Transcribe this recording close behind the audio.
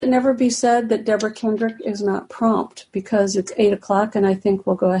never be said that Deborah Kendrick is not prompt, because it's 8:00 and I think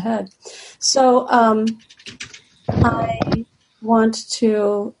we'll go ahead. So I want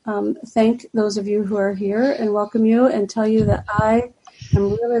to thank those of you who are here and welcome you and tell you that I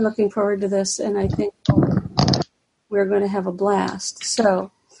am really looking forward to this, and I think we're going to have a blast.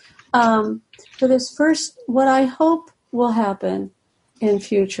 So for this first, what I hope will happen in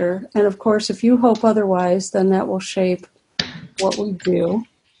future, and of course if you hope otherwise, then that will shape what we do.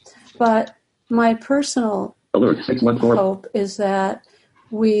 But my personal hope is that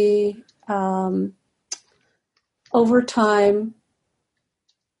we, over time,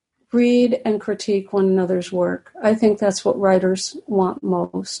 read and critique one another's work. I think that's what writers want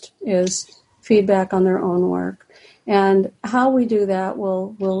most, is feedback on their own work. And how we do that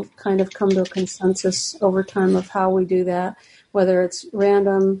will kind of come to a consensus over time of how we do that, whether it's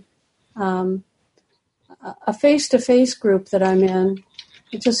random, a face-to-face group that I'm in.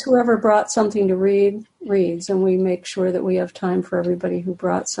 It's just whoever brought something to read, reads, and we make sure that we have time for everybody who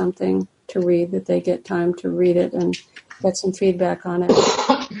brought something to read, that they get time to read it and get some feedback on it.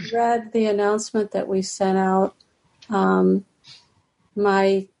 Read the announcement that we sent out.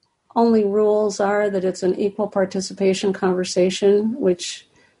 My only rules are that it's an equal participation conversation, which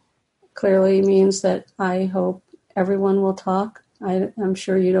clearly means that I hope everyone will talk. I'm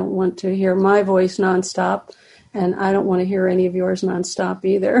sure you don't want to hear my voice nonstop, and I don't want to hear any of yours nonstop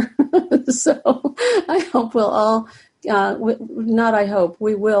either. So I hope we'll all,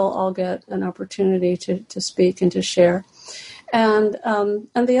 we will all get an opportunity to speak and to share. And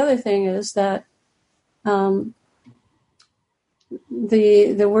the other thing is that the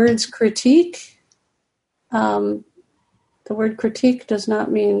words critique, the word critique does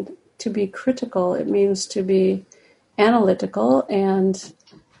not mean to be critical. It means to be analytical. And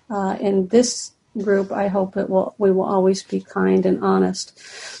in this group, I hope we will always be kind and honest.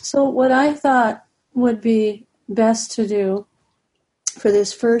 So what I thought would be best to do for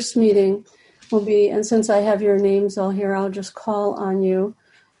this first meeting will be, and since I have your names all here, I'll just call on you.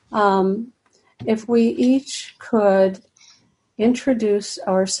 If we each could introduce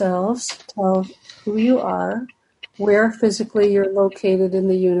ourselves, tell who you are, where physically you're located in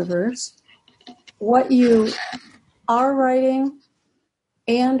the universe, what you are writing,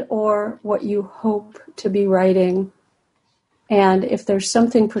 and or what you hope to be writing, and if there's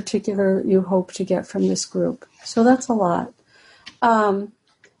something particular you hope to get from this group. So that's a lot.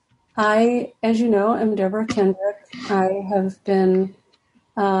 I, as you know, am Deborah Kendrick. I have been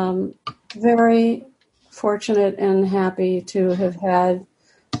very fortunate and happy to have had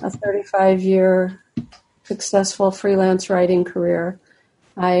a 35-year successful freelance writing career.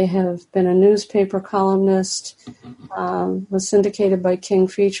 I have been a newspaper columnist, was syndicated by King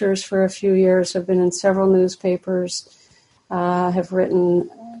Features for a few years, have been in several newspapers, have written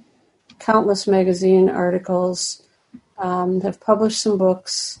countless magazine articles, have published some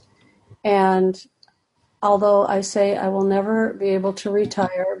books, and although I say I will never be able to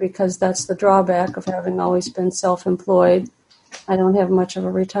retire because that's the drawback of having always been self-employed, I don't have much of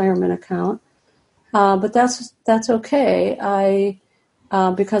a retirement account, but that's okay.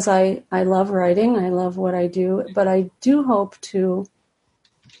 Because I love writing, I love what I do, but I do hope to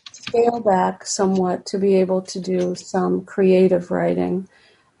scale back somewhat to be able to do some creative writing.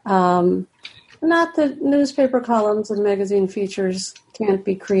 Not that newspaper columns and magazine features can't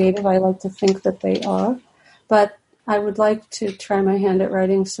be creative. I like to think that they are, but I would like to try my hand at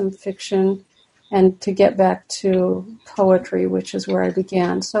writing some fiction and to get back to poetry, which is where I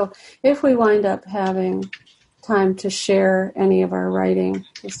began. So if we wind up having time to share any of our writing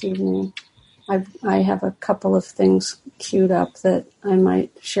this evening, I have a couple of things queued up that I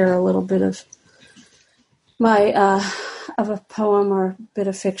might share a little bit of my of a poem or a bit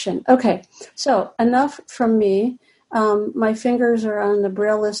of fiction. Okay, so enough from me. My fingers are on the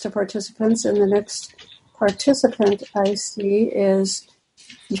Braille list of participants, and the next participant I see is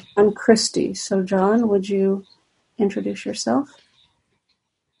John Christie. So John, would you introduce yourself?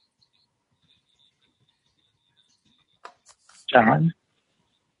 John?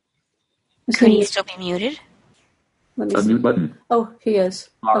 Could he still be muted? A mute button. Oh, he is.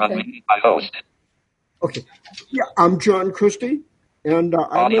 Okay. My host. Okay. Yeah, I'm John Christie, and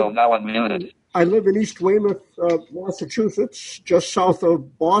Audio now unmuted. I live in East Weymouth, Massachusetts, just south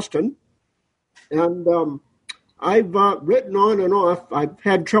of Boston. And I've written on and off. I've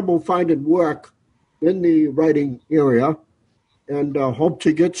had trouble finding work in the writing area, and hope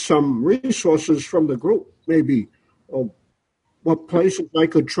to get some resources from the group, maybe what places I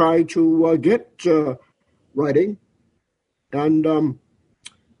could try to get writing. And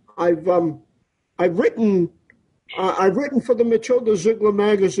I've written I've written for the Matilda Ziegler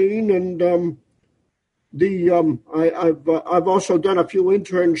magazine, and I've also done a few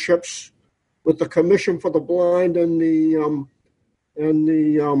internships with the Commission for the Blind and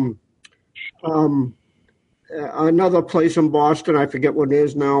another place in Boston. I forget what it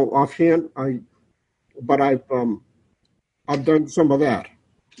is now offhand. But I've done some of that.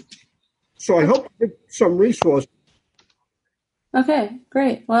 So I hope to get some resources. Okay,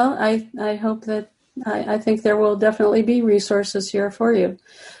 great. Well, I hope that I think there will definitely be resources here for you.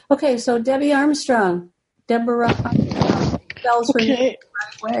 Okay, so Debbie Armstrong, Deborah Armstrong, spells her name the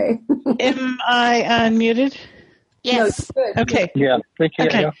right way. Am I unmuted? Yes. No, good. Okay. Yeah.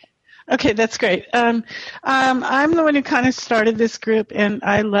 Okay. Okay, that's great. I'm the one who kind of started this group, and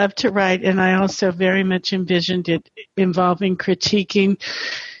I love to write, and I also very much envisioned it involving critiquing.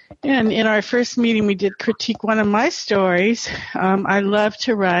 And in our first meeting, we did critique one of my stories. I love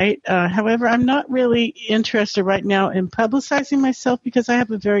to write. However, I'm not really interested right now in publicizing myself because I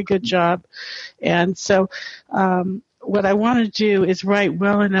have a very good job. And so what I want to do is write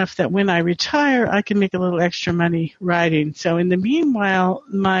well enough that when I retire, I can make a little extra money writing. So in the meanwhile,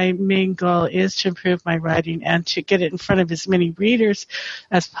 my main goal is to improve my writing and to get it in front of as many readers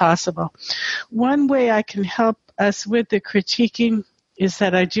as possible. One way I can help us with the critiquing is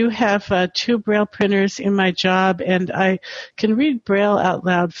that I do have 2 Braille printers in my job, and I can read Braille out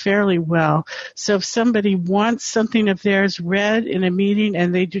loud fairly well. So if somebody wants something of theirs read in a meeting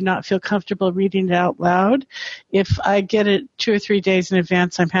and they do not feel comfortable reading it out loud, if I get it 2 or 3 days in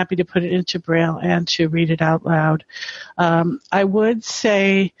advance, I'm happy to put it into Braille and to read it out loud. I would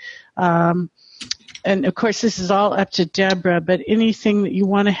say and of course this is all up to Deborah, but anything that you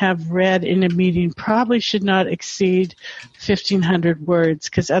want to have read in a meeting probably should not exceed 1,500 words,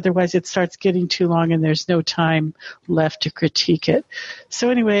 because otherwise it starts getting too long and there's no time left to critique it.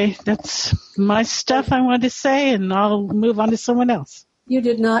 So anyway, that's my stuff I wanted to say, and I'll move on to someone else. You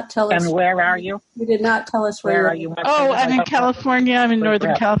did not tell us. And where are you? You did not tell us Where are you? Oh, I'm in California. I'm in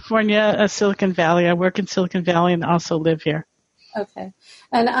Northern California, Silicon Valley. I work in Silicon Valley and also live here. Okay.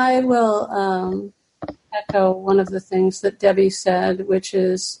 And I will echo one of the things that Debbie said, which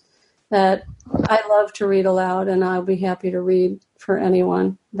is that I love to read aloud, and I'll be happy to read for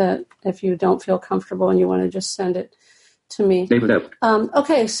anyone that if you don't feel comfortable and you want to just send it to me. David.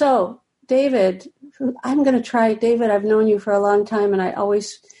 Okay, so David, I'm going to try. David, I've known you for a long time, and I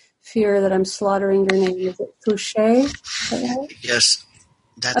always fear that I'm slaughtering your name. Is it Fouché? Right? Yes,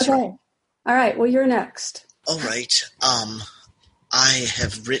 that's okay. right. All right, well, you're next. All right. I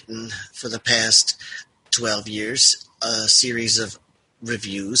have written for the past 12 years a series of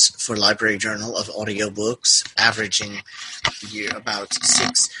reviews for Library Journal of audiobooks, averaging about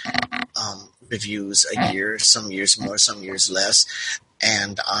 6 reviews a year, some years more, some years less.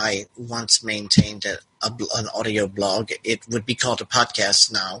 And I once maintained an audio blog. It would be called a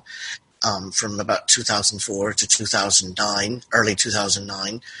podcast now, from about 2004 to 2009, early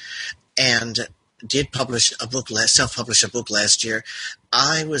 2009, and did publish a book, self-publish a book last year.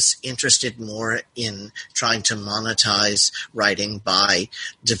 I was interested more in trying to monetize writing by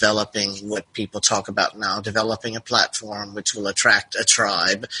developing what people talk about now, developing a platform which will attract a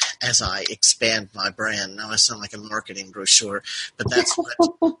tribe as I expand my brand. Now I sound like a marketing brochure, but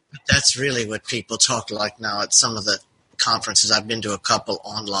that's really what people talk like now at some of the conferences. I've been to a couple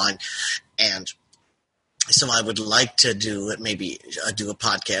online, and so I would like to do maybe do a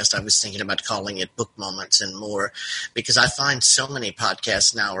podcast. I was thinking about calling it Book Moments and More, because I find so many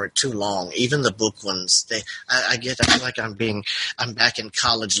podcasts now are too long. Even the book ones, I feel like I'm back in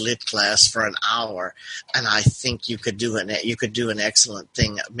college lit class for an hour, and I think you could do an excellent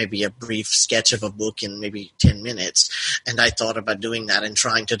thing, maybe a brief sketch of a book in maybe 10 minutes. And I thought about doing that and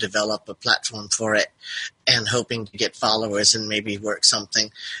trying to develop a platform for it and hoping to get followers and maybe work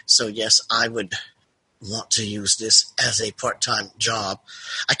something. So yes, I would want to use this as a part-time job.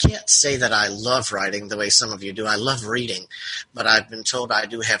 I can't say that I love writing the way some of you do. I love reading, but I've been told I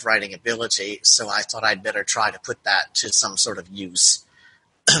do have writing ability, so I thought I'd better try to put that to some sort of use.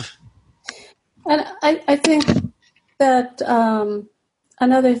 And I think that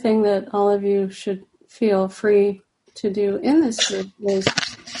another thing that all of you should feel free to do in this group is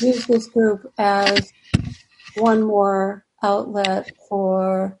use this group as one more outlet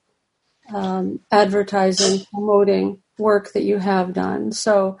for advertising, promoting work that you have done.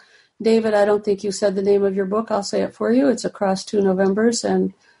 So, David, I don't think you said the name of your book. I'll say it for you. It's Across Two Novembers,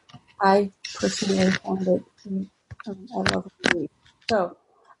 and I personally found it I love it to read. So,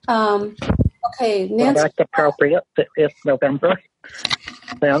 okay, Nancy. Well, that's appropriate. It's November.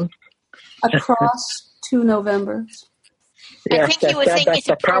 Then. Across Two Novembers. Yes, I think you would think that's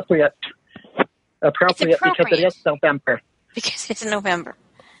appropriate. appropriate because it is November. Because it's November.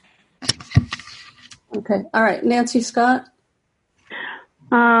 Okay. All right. Nancy Scott?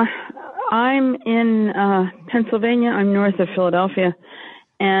 I'm in Pennsylvania. I'm north of Philadelphia.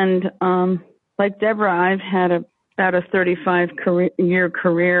 And like Deborah, I've had about a 35-year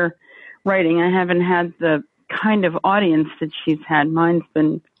career writing. I haven't had the kind of audience that she's had. Mine's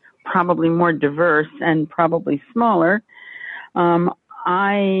been probably more diverse and probably smaller.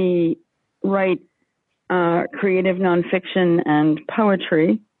 I write creative nonfiction and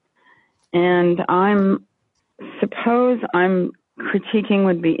poetry, and suppose I'm critiquing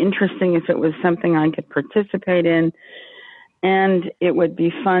would be interesting if it was something I could participate in, and it would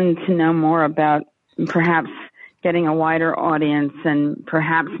be fun to know more about perhaps getting a wider audience and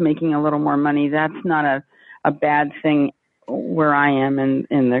perhaps making a little more money. That's not a bad thing where I am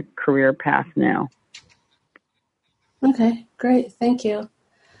in the career path now. Okay, great. Thank you.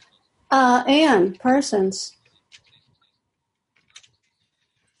 Ann Parsons.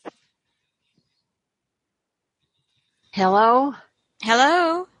 Hello?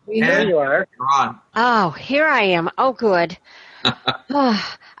 Hello. There you are. You're on. Oh, here I am. Oh, good.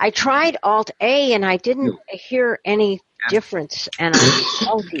 I tried Alt-A and I didn't hear any difference. And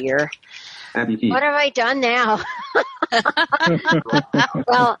oh, dear. What have I done now?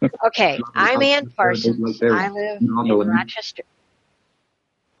 Well, okay. I'm Ann Parsons. I live in Rochester.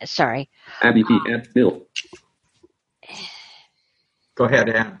 Sorry. Abby P. Bill. Go ahead,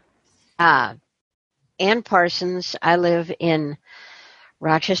 Ann. Ann Parsons. I live in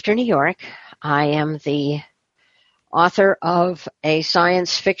Rochester, New York. I am the author of a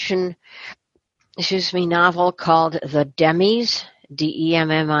science fiction, novel called The Demies,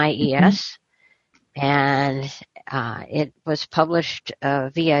 Demmies, and it was published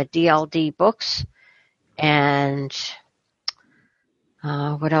via DLD Books. And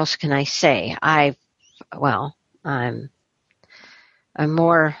what else can I say? I'm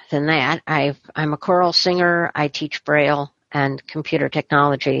more than that. I'm a choral singer. I teach Braille and computer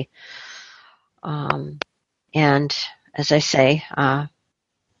technology. And as I say, I'm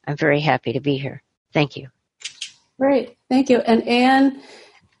very happy to be here. Thank you. Great. Thank you. And Ann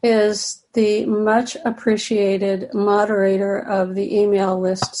is the much appreciated moderator of the email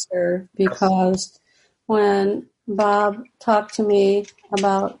listserv, because when Bob talked to me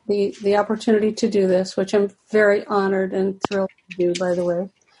about the opportunity to do this, which I'm very honored and thrilled to do, by the way,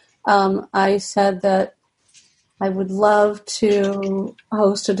 I said that I would love to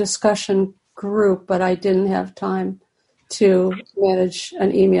host a discussion group, but I didn't have time to manage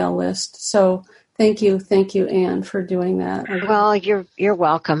an email list. So thank you, Ann, for doing that. Well, you're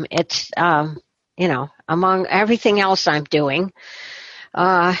welcome. It's among everything else I'm doing,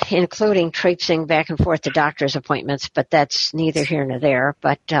 including traipsing back and forth to doctor's appointments, but that's neither here nor there.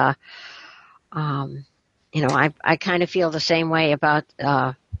 But I kind of feel the same way about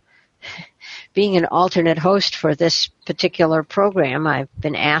being an alternate host for this particular program. I've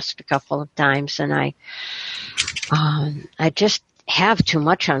been asked a couple of times, and I just have too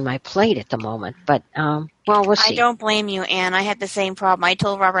much on my plate at the moment. But we'll see. I don't blame you, Ann. I had the same problem. I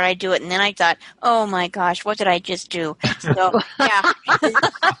told Robert I'd do it, and then I thought, oh my gosh, what did I just do? So yeah.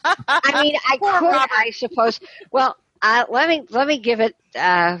 I mean, I could, I suppose. Well, let me give it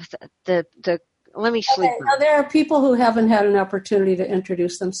let me sleep. Okay. Now, there are people who haven't had an opportunity to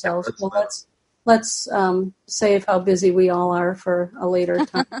introduce themselves. Well, let's save how busy we all are for a later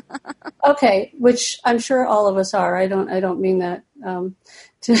time. Okay, which I'm sure all of us are. I don't mean that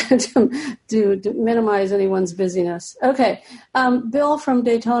to minimize anyone's busyness. Okay, Bill from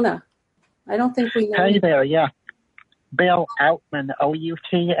Daytona. I don't think we know. Hey there, yeah. Bill Outman,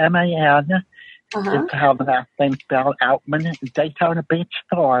 Outman. It's how the last name's Bill Outman, Daytona Beach,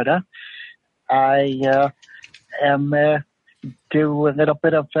 Florida. I do a little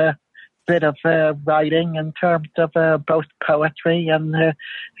bit of writing in terms of both poetry and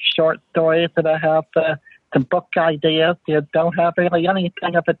short stories, and I have some book ideas. You don't have really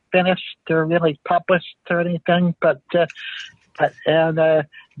anything of it finished or really published or anything, but don't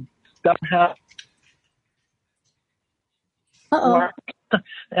have work.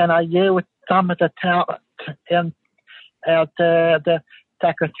 And I use some of the talent at the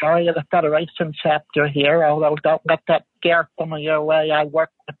Secretary of the Federation chapter here, although don't let that scare some of you away. I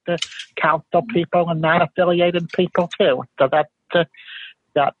work with the council people and non-affiliated people too. So that's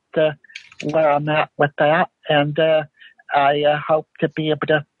where I'm at with that. And I hope to be able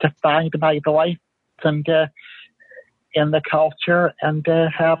to find my voice and in the culture and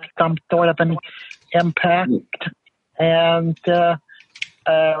have some sort of an impact. And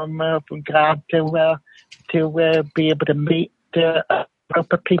I'm glad to be able to meet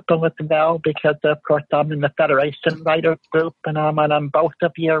group of people as well, because of course I'm in the Federation Writers Group, and I'm on both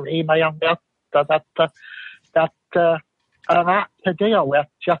of your email lists. So that's a lot to deal with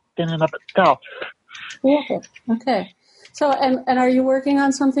just in and of itself. Cool. Okay. So, and are you working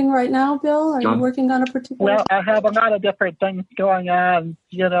on something right now, Bill? Are you working on a particular? Well, I have a lot of different things going on.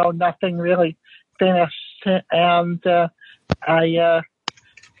 Nothing really finished, and I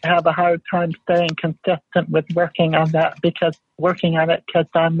have a hard time staying consistent with working on it because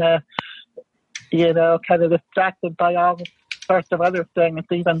I'm, kind of distracted by all sorts of other things,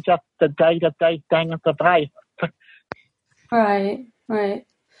 even just the day-to-day things of life. Right.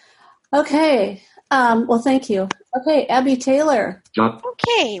 Okay. Well, thank you. Okay, Abby Taylor.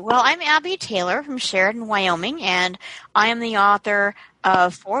 Okay, well, I'm Abby Taylor from Sheridan, Wyoming, and I am the author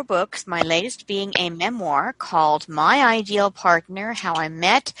of 4 books, my latest being a memoir called My Ideal Partner, How I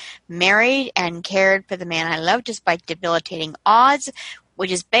Met, Married, and Cared for the Man I Love Despite Debilitating Odds,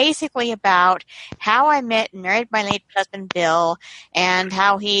 which is basically about how I met and married my late husband, Bill, and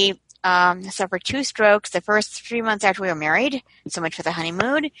how he suffered 2 strokes the first 3 months after we were married, so much for the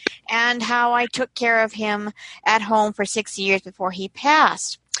honeymoon, and how I took care of him at home for 6 years before he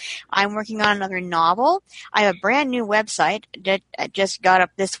passed. I'm working on another novel. I have a brand new website that just got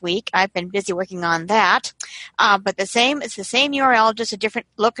up this week. I've been busy working on that. But it's the same URL, just a different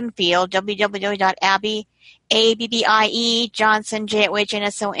look and feel, www.abby, A-B-B-I-E, Johnson,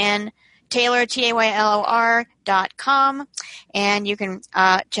 J-O-H-N-S-O-N, Taylor, TAYLOR.com, and you can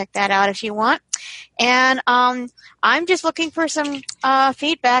check that out if you want. And I'm just looking for some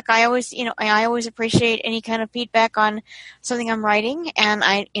feedback. I always appreciate any kind of feedback on something I'm writing, and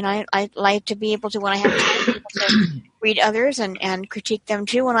I like to be able to, when I have time, be able to read others and critique them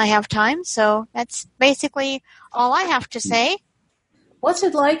too when I have time. So that's basically all I have to say. What's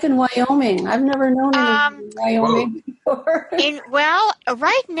it like in Wyoming? I've never known anyone in Wyoming before.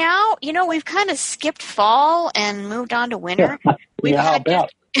 Right now, we've kind of skipped fall and moved on to winter. We've had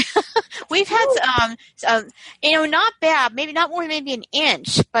not bad, maybe not more than maybe an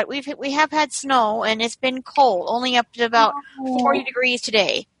inch, but we have had snow, and it's been cold, only up to about 40 degrees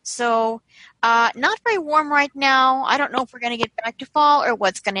today. So not very warm right now. I don't know if we're going to get back to fall or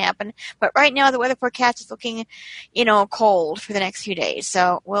what's going to happen, but right now the weather forecast is looking, cold for the next few days.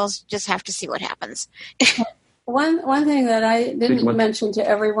 So we'll just have to see what happens. One thing that I didn't mention to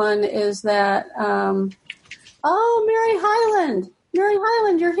everyone is that, Mary Highland,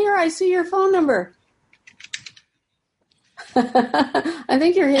 you're here. I see your phone number. I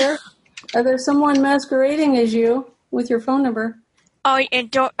think you're here. There's someone masquerading as you with your phone number. Oh,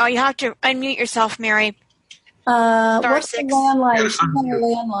 you have to unmute yourself, Mary. What's 6. the landline? She's on the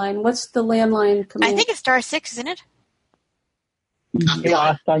landline. What's the landline command? I think it's *6, isn't it?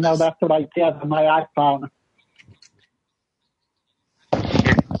 Yes, I know that's what I did on my iPhone.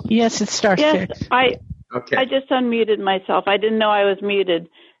 Yes, it's *6. Yes, I just unmuted myself. I didn't know I was muted.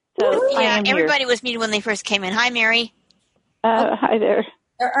 So yeah, everybody was muted when they first came in. Hi, Mary. Hi there.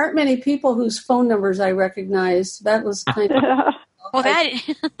 There aren't many people whose phone numbers I recognize. That was kind of... Well,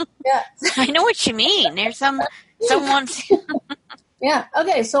 yeah. I know what you mean. There's someone's... Yeah.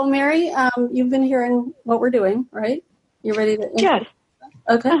 Okay. So, Mary, you've been hearing what we're doing, right? You ready to? Yes.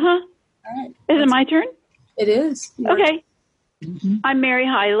 Okay. All right. Is it my turn? It is. Okay. Mm-hmm. I'm Mary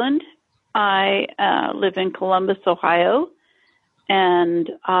Highland. I live in Columbus, Ohio, and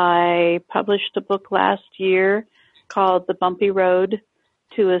I published a book last year called The Bumpy Road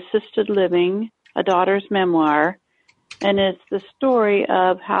to Assisted Living, a Daughter's Memoir. And it's the story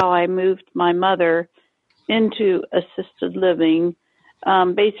of how I moved my mother into assisted living,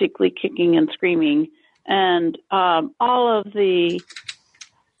 basically kicking and screaming. And all of the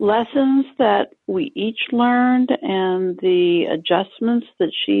lessons that we each learned and the adjustments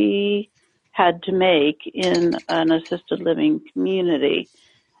that she had to make in an assisted living community.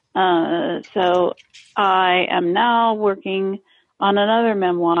 So I am now working on another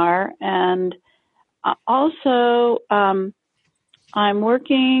memoir, and also I'm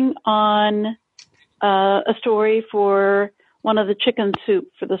working on a story for one of the Chicken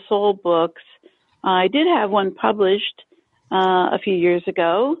Soup for the Soul books. I did have one published a few years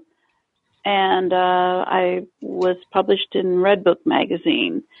ago, and I was published in Redbook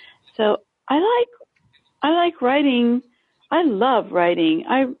magazine. So I like writing. I love writing.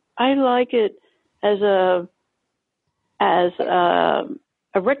 I like it as a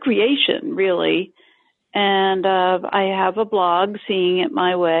recreation, really. And I have a blog, Seeing It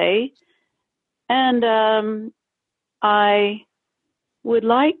My Way, and I would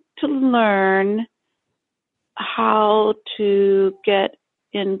like to learn how to get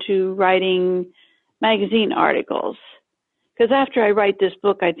into writing magazine articles, because after I write this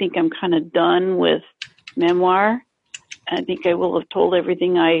book, I think I'm kind of done with memoir. I think I will have told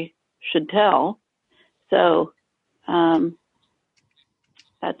everything I should tell. So that's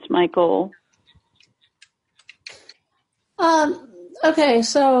my goal. Okay,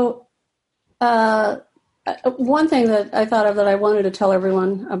 so one thing that I thought of that I wanted to tell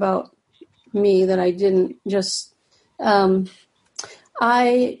everyone about me that I didn't just...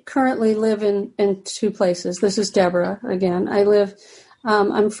 I currently live in two places. This is Deborah again.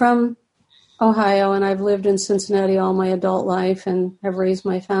 I'm from Ohio, and I've lived in Cincinnati all my adult life and have raised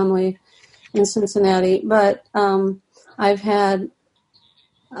my family in Cincinnati. But I've had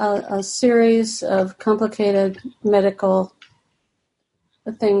a series of complicated medical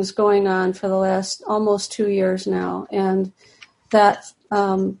things going on for the last almost 2 years now, and that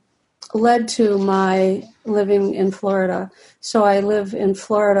led to my living in Florida. So I live in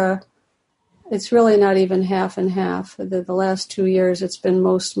Florida. It's really not even half and half. The last 2 years, it's been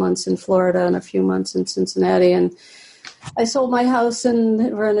most months in Florida and a few months in Cincinnati. And I sold my house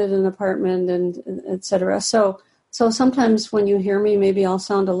and rented an apartment, and et cetera. So sometimes when you hear me, maybe I'll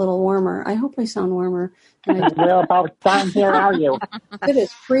sound a little warmer. I hope I sound warmer. Well, about time here are you? It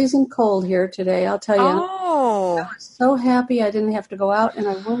is freezing cold here today, I'll tell you. Oh. I was so happy I didn't have to go out, and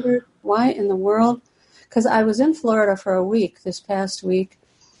I wondered why in the world, because I was in Florida for a week this past week,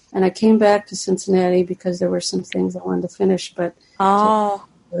 and I came back to Cincinnati because there were some things I wanted to finish, but I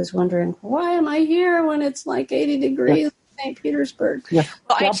was wondering, why am I here when it's like 80 degrees in St. Petersburg? Yeah.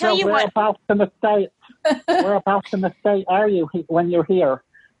 Well, I tell you what. Whereabouts in the state are you when you're here?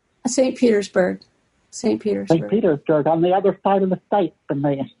 St. Petersburg. St. Petersburg, on the other side of the state from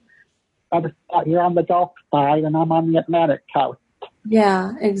me. You're on the Gulf side, and I'm on the Atlantic coast.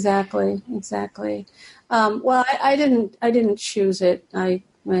 Yeah, exactly. Well, I didn't choose it.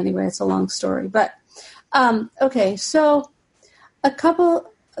 Anyway, it's a long story. But okay, so there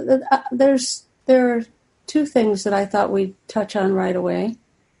are two things that I thought we'd touch on right away.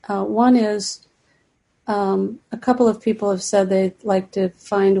 One is a couple of people have said they'd like to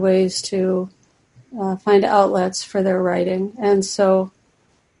find ways to find outlets for their writing. And so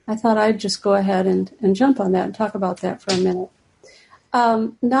I thought I'd just go ahead and jump on that and talk about that for a minute.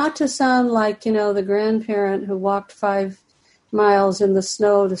 Not to sound like, the grandparent who walked 5 miles in the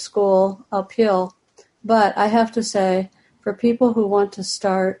snow to school uphill, but I have to say, for people who want to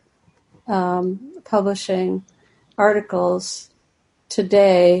start publishing articles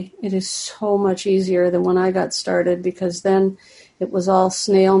today, it is so much easier than when I got started, because then it was all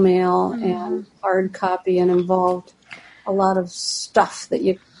snail mail and hard copy and involved a lot of stuff that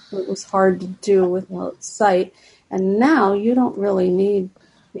it was hard to do without sight. And now you don't really need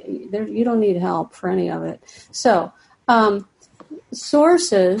help for any of it. So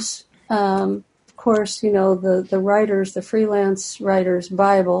sources, of course, the freelance writer's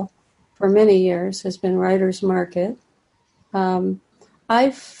Bible for many years has been Writer's Market.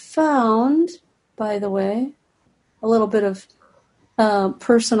 I've found, by the way, a little bit of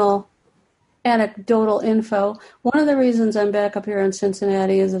personal anecdotal info. One of the reasons I'm back up here in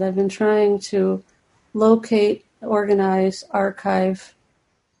Cincinnati is that I've been trying to locate, organize, archive,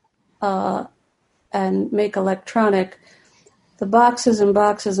 and make electronic the boxes and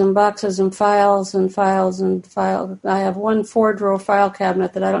boxes and boxes and files and files and files. I have one 4-drawer file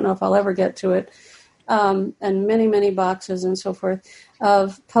cabinet that I don't know if I'll ever get to it, and many, many boxes and so forth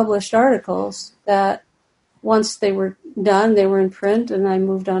of published articles that once they were done, they were in print, and I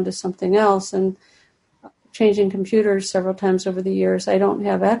moved on to something else. And changing computers several times over the years, I don't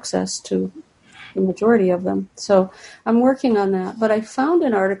have access to the majority of them. So I'm working on that. But I found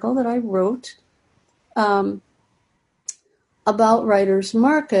an article that I wrote about Writer's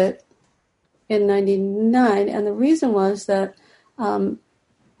Market in '99, and the reason was that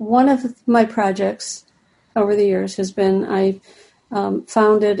one of my projects over the years has been I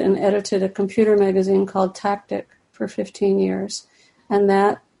founded and edited a computer magazine called Tactic for 15 years, and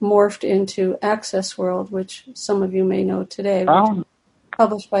that morphed into Access World, which some of you may know today,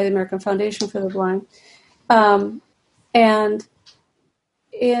 published by the American Foundation for the Blind. And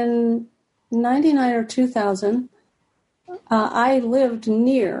in '99 or 2000, I lived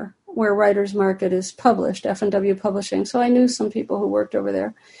near where Writer's Market is published, F&W Publishing, so I knew some people who worked over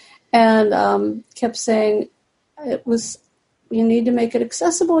there, and kept saying, you need to make it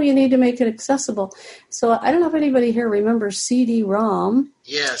accessible, you need to make it accessible. So I don't know if anybody here remembers CD-ROM.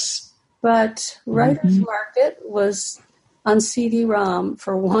 Yes. But Writer's Market was on CD-ROM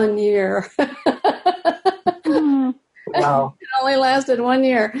for 1 year. Wow. It only lasted 1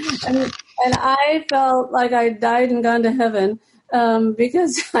 year. And I felt like I died and gone to heaven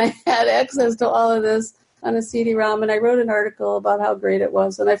because I had access to all of this on a CD-ROM, and I wrote an article about how great it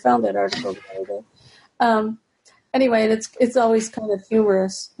was, and I found that article the other day. Anyway, it's always kind of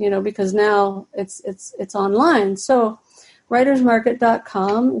humorous, because now it's online. So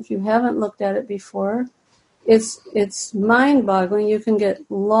writersmarket.com, if you haven't looked at it before, it's mind-boggling. You can get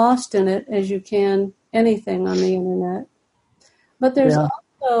lost in it as you can anything on the internet. But there's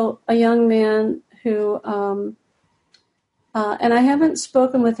also a young man who, and I haven't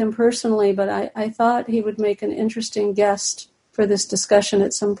spoken with him personally, but I thought he would make an interesting guest for this discussion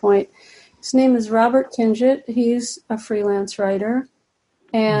at some point. His name is Robert Kinget. He's a freelance writer.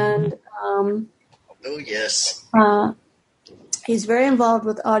 And yes. He's very involved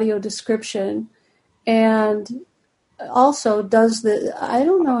with audio description and also does I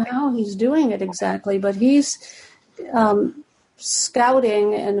don't know how he's doing it exactly, but he's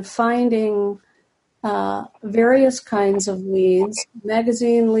scouting and finding various kinds of leads,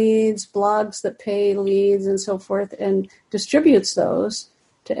 magazine leads, blogs that pay leads, and so forth, and distributes those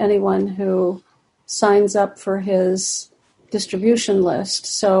to anyone who signs up for his distribution list.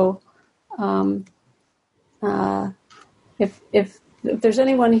 So if there's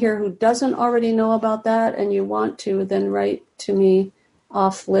anyone here who doesn't already know about that and you want to, then write to me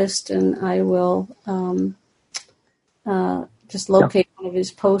off list, and I will just locate one of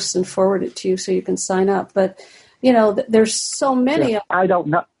his posts and forward it to you so you can sign up. But, there's so many. Yeah, I don't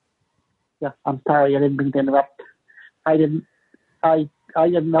know. Yeah, I'm sorry, I didn't mean to interrupt. I didn't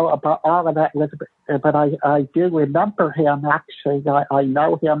know about all of that, Elizabeth, but I do remember him, actually. I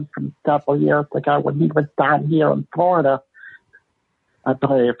know him from several years ago when he was down here in Florida, I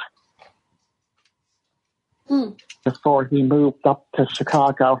believe, before he moved up to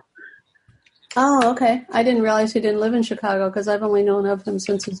Chicago. Oh, okay. I didn't realize he didn't live in Chicago because I've only known of him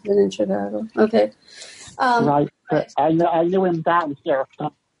since he's been in Chicago. Okay. Right. But I knew him down here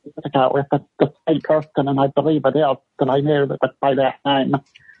with the same person, and I believe it is that I knew that by that time.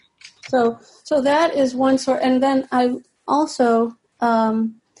 So that is one sort. And then I also,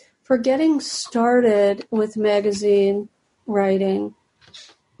 for getting started with magazine writing,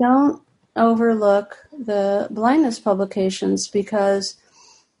 don't overlook the blindness publications, because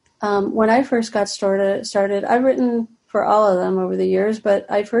when I first got started, I've written for all of them over the years, but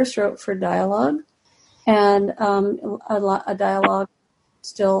I first wrote for Dialogue, and a Dialogue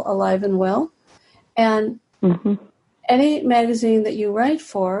still alive and well. And any magazine that you write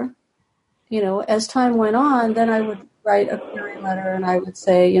for, as time went on, then I would write a query letter and I would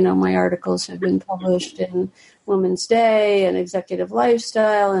say, my articles have been published in Women's Day and Executive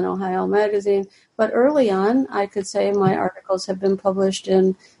Lifestyle and Ohio Magazine. But early on, I could say my articles have been published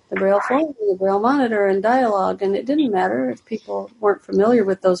in the Braille Forum, the Braille Monitor, and Dialogue. And it didn't matter if people weren't familiar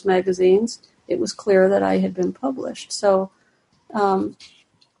with those magazines. It was clear that I had been published. So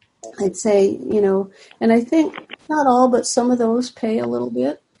I'd say, and I think not all, but some of those pay a little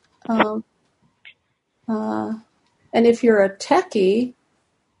bit. And if you're a techie,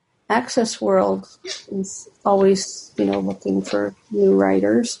 Access World is always, looking for new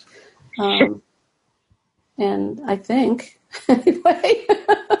writers. And I think, anyway,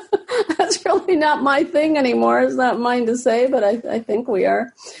 that's really not my thing anymore. It's not mine to say, but I think we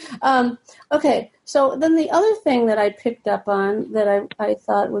are. Okay, so then the other thing that I picked up on that I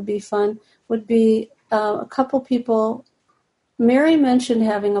thought would be fun would be a couple people. Mary mentioned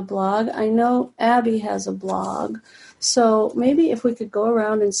having a blog. I know Abby has a blog. So maybe if we could go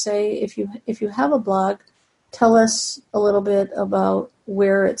around and say, if you have a blog, tell us a little bit about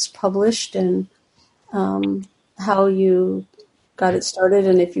where it's published and how you got it started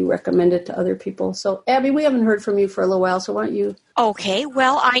and if you recommend it to other people. So, Abby, we haven't heard from you for a little while, so why don't you... Okay,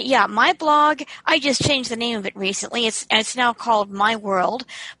 well, my blog, I just changed the name of it recently. It's now called My World,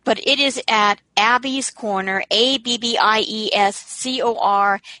 but it is at Abby's Corner,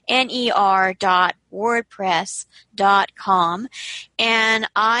 ABBIESCORNER.wordpress.com, and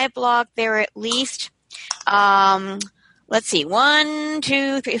I blog there at least, 1,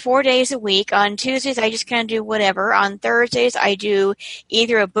 2, 3, 4 days a week. On Tuesdays, I just kind of do whatever. On Thursdays, I do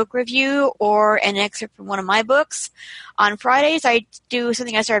either a book review or an excerpt from one of my books. On Fridays, I do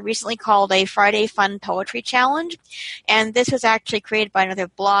something I started recently called a Friday Fun Poetry Challenge. And this was actually created by another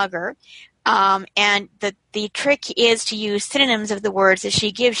blogger. And the trick is to use synonyms of the words that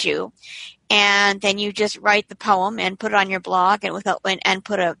she gives you. And then you just write the poem and put it on your blog and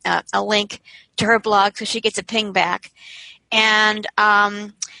put a link to her blog so she gets a ping back. And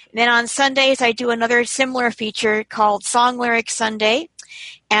then on Sundays, I do another similar feature called Song Lyric Sunday.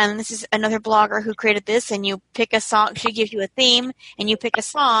 And this is another blogger who created this, and you pick a song. She gives you a theme, and you pick a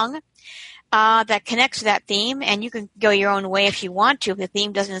song. that connects to that theme, and you can go your own way if you want to. If the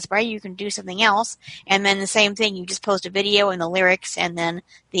theme doesn't inspire you, you can do something else. And then the same thing, you just post a video and the lyrics, and then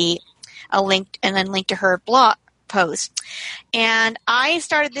link to her blog post. And I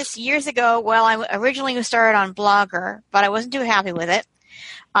started this years ago. Well, I originally started on Blogger, but I wasn't too happy with it.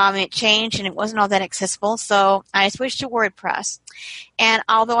 It changed and it wasn't all that accessible, so I switched to WordPress. And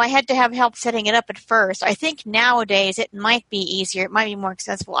although I had to have help setting it up at first, I think nowadays it might be easier. It might be more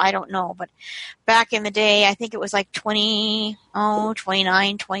accessible. I don't know. But back in the day, I think it was like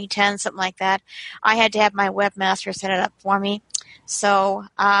 2010, something like that. I had to have my webmaster set it up for me. So,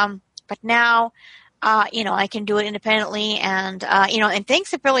 but now, I can do it independently, and and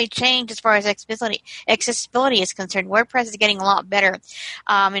things have really changed as far as accessibility is concerned. WordPress is getting a lot better.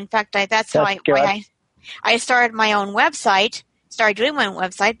 In fact, that's how I started my own website. Started doing my own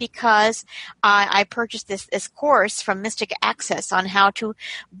website because I purchased this course from Mystic Access on how to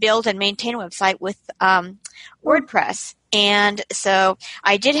build and maintain a website with WordPress. And so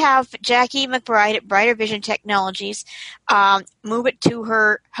I did have Jackie McBride at Brighter Vision Technologies move it to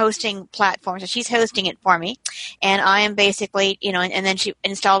her hosting platform. So she's hosting it for me. And I am basically, and then she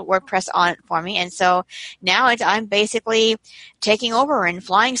installed WordPress on it for me. And so now I'm basically taking over and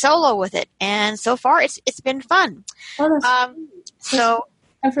flying solo with it. And so far it's been fun. And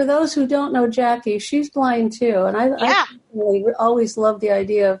for those who don't know Jackie, she's blind too. And I really always love the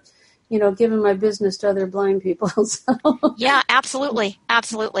idea of, giving my business to other blind people. So. Yeah, absolutely.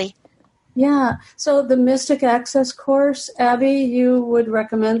 Absolutely. Yeah. So the Mystic Access course, Abby, you would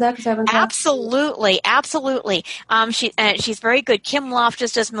recommend that? Because I haven't. Absolutely. She's very good. Kim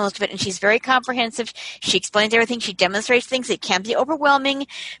Loftus does most of it, and she's very comprehensive. She explains everything. She demonstrates things. It can be overwhelming,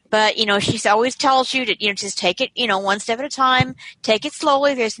 but she always tells you to just take it one step at a time. Take it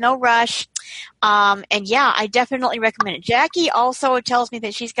slowly. There's no rush. I definitely recommend it. Jackie also tells me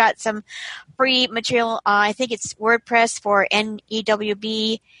that she's got some free material. I think it's WordPress for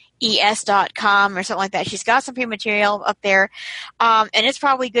NEWBES.com or something like that. She's got some free material up there. And it's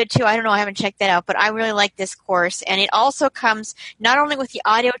probably good too. I don't know. I haven't checked that out, but I really like this course. And it also comes not only with the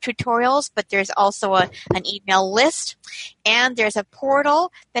audio tutorials, but there's also an email list, and there's a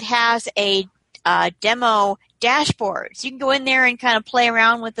portal that has a demo dashboard. So you can go in there and kind of play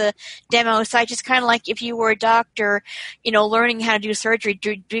around with the demo site, just kind of like if you were a doctor, learning how to do surgery,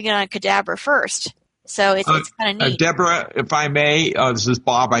 doing it on a cadaver first. So it's kind of neat. Deborah, if I may, this is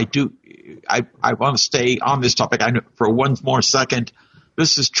Bob. I want to stay on this topic for one more second.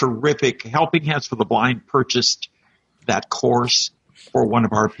 This is terrific. Helping Hands for the Blind purchased that course for one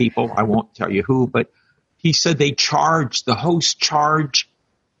of our people. I won't tell you who, but he said the hosts charge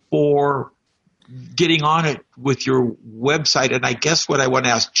for getting on it with your website. And I guess what I want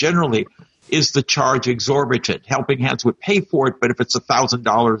to ask generally, is the charge exorbitant? Helping Hands would pay for it, but if it's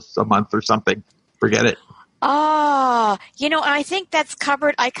 $1,000 a month or something, forget it. I think that's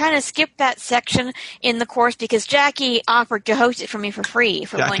covered. I kind of skipped that section in the course because Jackie offered to host it for me for free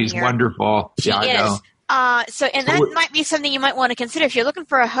for 1 year. Jackie's wonderful. She is. I know. That might be something you might want to consider if you're looking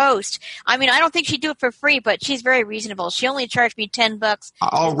for a host. I mean, I don't think she'd do it for free, but she's very reasonable. She only charged me $10.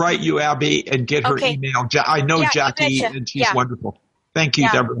 I'll write you, Abby, and get her email. I know Jackie, and she's wonderful. Thank you,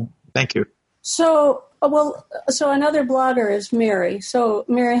 Deborah. Thank you. So another blogger is Mary. So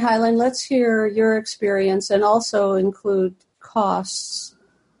Mary Highland, let's hear your experience and also include costs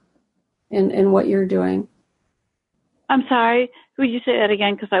in what you're doing. I'm sorry. Would you say that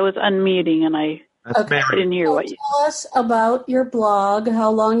again? Because I was unmuting and I didn't hear what you said. Tell us about your blog, how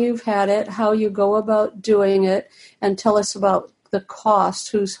long you've had it, how you go about doing it, and tell us about the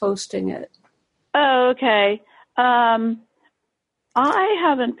cost, who's hosting it. Oh, okay. I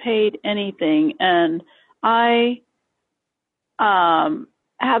haven't paid anything, and I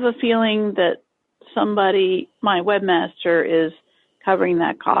have a feeling that my webmaster, is covering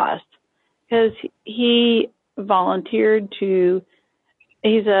that cost because he volunteered to.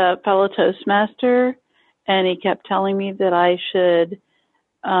 He's a fellow Toastmaster, and he kept telling me that I should.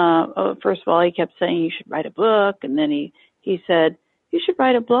 First of all, he kept saying you should write a book, and then he said you should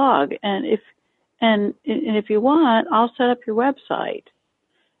write a blog, and if you want, I'll set up your website.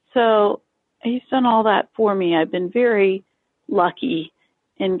 So he's done all that for me. I've been very lucky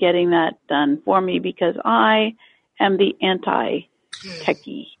in getting that done for me because I am the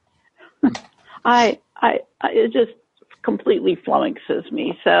anti-techie. It just completely flummoxes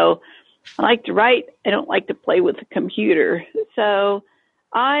me. So I like to write. I don't like to play with the computer. So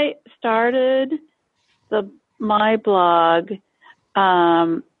I started my blog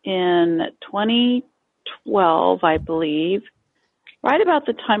in 2012, I believe, right about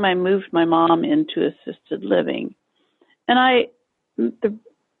the time I moved my mom into assisted living. And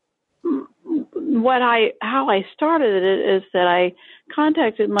how I started it is that I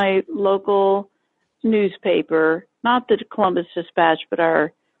contacted my local newspaper, not the Columbus Dispatch, but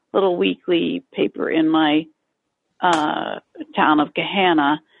our little weekly paper in my town of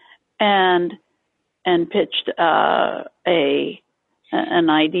Gahanna, and pitched an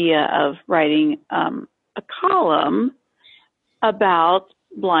idea of writing a column about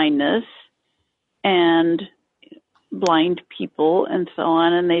blindness and blind people and so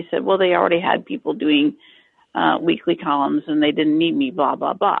on. And they said, well, they already had people doing weekly columns and they didn't need me, blah,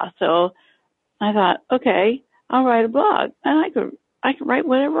 blah, blah. So I thought, okay, I'll write a blog, and I could write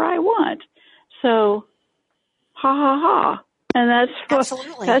whatever I want. So, ha ha ha. And that's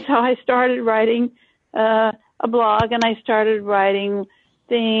how I started writing a blog, and I started writing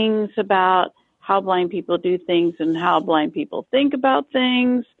things about how blind people do things and how blind people think about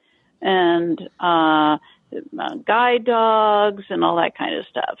things, and guide dogs and all that kind of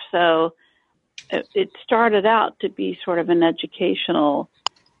stuff. So it started out to be sort of an educational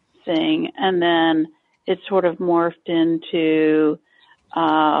thing, and then it sort of morphed into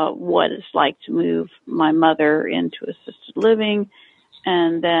what it's like to move my mother into assisted living,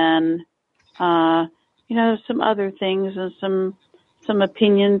 and then some other things and some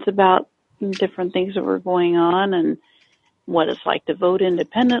opinions about different things that were going on, and what it's like to vote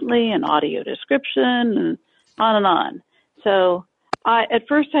independently, and audio description, and on and on. So at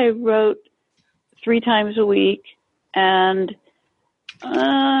first I wrote 3 times a week, and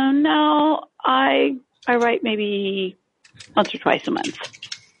now I write maybe once or twice a month.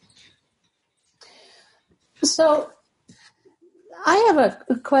 So I have a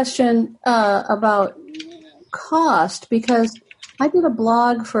question about cost, because I did a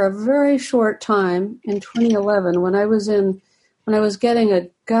blog for a very short time in 2011 when I was getting a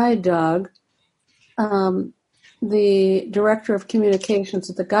guide dog. The director of communications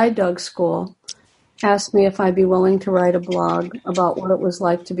at the guide dog school asked me if I'd be willing to write a blog about what it was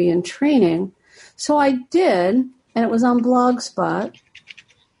like to be in training. So I did, and it was on Blogspot.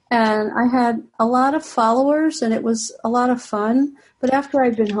 And I had a lot of followers, and it was a lot of fun. But after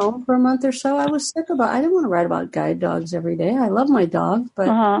I'd been home for a month or so, I was sick I didn't want to write about guide dogs every day. I love my dog, but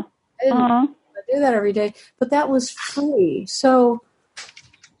I didn't want to do that every day. But that was free. So,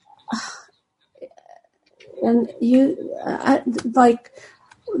 and you,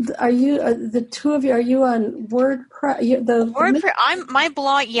 are you, the two of you, are you on WordPress? WordPress. My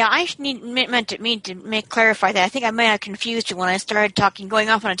blog. Yeah, I meant to clarify that. I think I may have confused you when I started going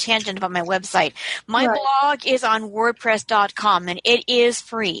off on a tangent about my website. My blog is on WordPress.com, and it is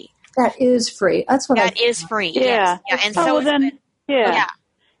free. That is free. That's what that is free. Yeah. Yes. Yeah. And So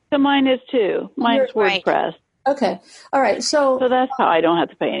mine is too. Mine's WordPress. Right. Okay. All right. So that's how I don't have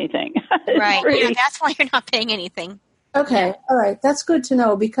to pay anything. Right. Yeah, that's why you're not paying anything. Okay. All right. That's good to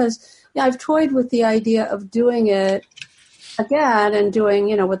know, because I've toyed with the idea of doing it again and doing,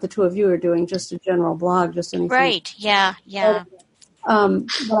 what the two of you are doing, just a general blog, just anything. Right. Yeah. Yeah. But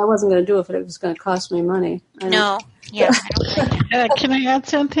I wasn't going to do it if it was going to cost me money. No. Yeah. Can I add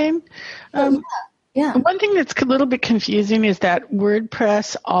something? Yeah. One thing that's a little bit confusing is that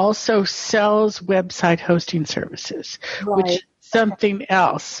WordPress also sells website hosting services, which is something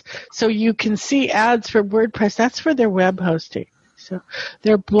else. So you can see ads for WordPress. That's for their web hosting. So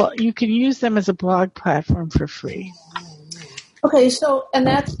you can use them as a blog platform for free. Okay, so, and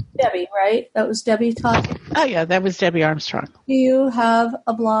that's Debbie, right? That was Debbie talking? Oh, yeah, that was Debbie Armstrong. Do you have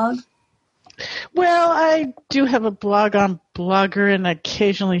a blog? Well, I do have a blog on Blogger and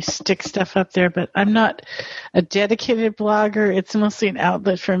occasionally stick stuff up there, but I'm not a dedicated blogger. It's mostly an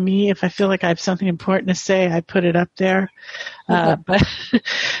outlet for me. If I feel like I have something important to say, I put it up there. But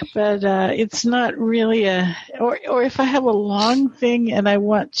it's not really or if I have a long thing and I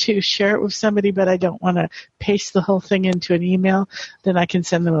want to share it with somebody, but I don't want to paste the whole thing into an email, then I can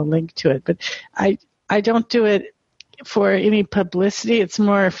send them a link to it. But I don't do it for any publicity. It's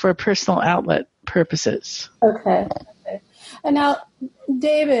more for personal outlet purposes. Okay. And now,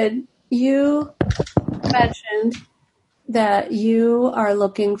 David, you mentioned that you are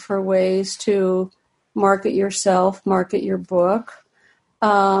looking for ways to market yourself, market your book.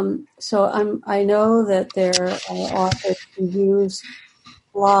 So I know that there are authors who use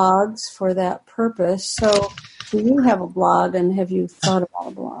blogs for that purpose. So do you have a blog, and have you thought about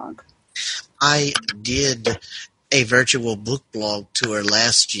a blog? I did a virtual book blog tour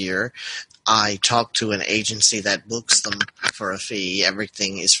last year. I talked to an agency that books them for a fee.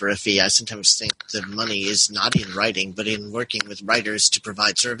 Everything is for a fee. I sometimes think the money is not in writing, but in working with writers to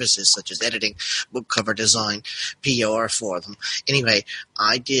provide services such as editing, book cover design, PR for them. Anyway,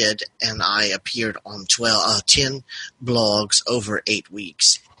 I did, and I appeared on 10 blogs over 8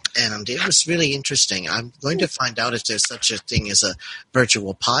 weeks. And it was really interesting. I'm going to find out if there's such a thing as a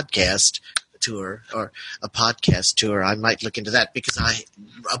virtual podcast tour or a podcast tour. I might look into that because I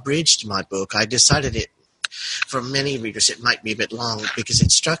abridged my book. I decided it, for many readers, it might be a bit long because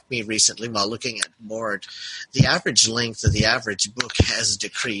it struck me recently while looking at Board. The average length of the average book has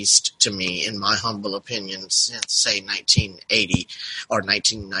decreased to me, in my humble opinion, since, say, 1980 or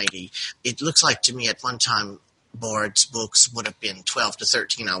 1990. It looks like to me at one time Board's books would have been 12 to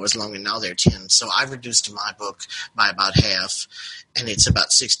 13 hours long, and now they're 10. So I reduced my book by about half, and it's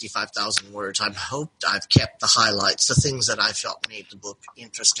about 65,000 words. I hoped I've kept the highlights, the things that I felt made the book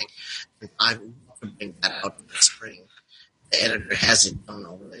interesting. I will bring that out in the spring. The editor has it done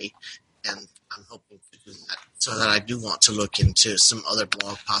already, and I'm hoping to do that. So that I do want to look into some other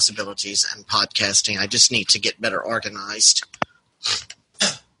blog possibilities and podcasting. I just need to get better organized.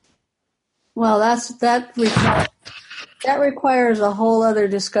 Well, that requires a whole other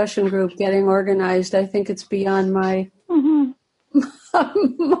discussion group, getting organized. I think it's beyond my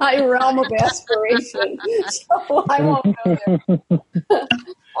my realm of aspiration, so I won't go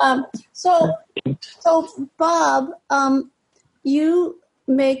there. So Bob, you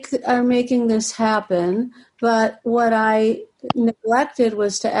are making this happen, but what I neglected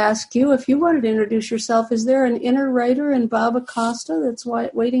was to ask you if you wanted to introduce yourself. Is there an inner writer in Bob Acosta that's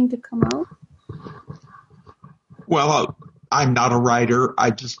waiting to come out? Well, I'm not a writer.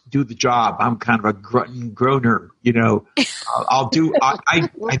 I just do the job. I'm kind of a grunt and groaner, you know.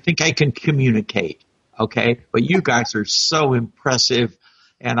 I think I can communicate, okay? But you guys are so impressive,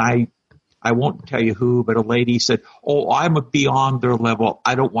 and I won't tell you who, but a lady said, "Oh, I'm beyond their level.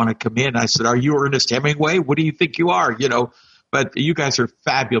 I don't want to come in." I said, "Are you Ernest Hemingway? What do you think you are?" You know. But you guys are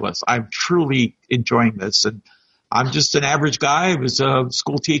fabulous. I'm truly enjoying this, and I'm just an average guy. I was a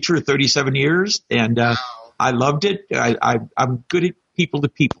school teacher 37 years, and I loved it. I'm good at people to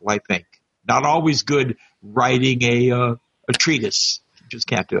people, I think. Not always good writing a treatise. Just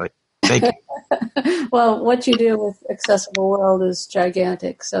can't do it. Thank you. Well, what you do with Accessible World is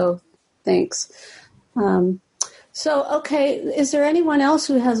gigantic, so thanks. Okay, is there anyone else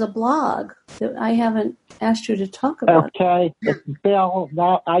who has a blog that I haven't asked you to talk about? Okay, Bill,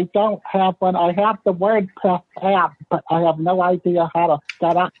 no, I don't have one. I have the WordPress app, but I have no idea how to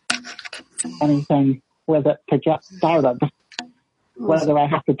set up anything with it to get started. Whether I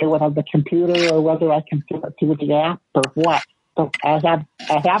have to do it on the computer or whether I can do it through the app or what. So I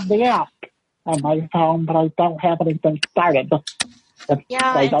have the app on my phone, but I don't have anything started.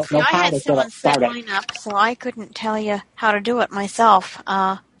 I had someone set mine up, so I couldn't tell you how to do it myself.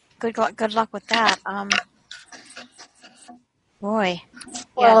 Good luck with that. Well,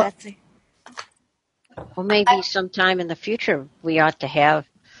 maybe sometime in the future we ought to have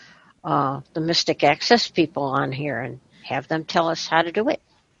the Mystic Access people on here and have them tell us how to do it.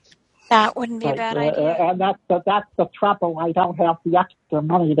 That wouldn't be a bad idea. And that's the trouble. I don't have the extra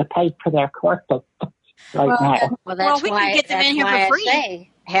money to pay for their courses now. Well, that's we why, can get them in here for free. I say,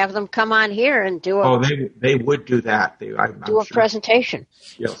 have them come on here and do they would do that. Do a presentation.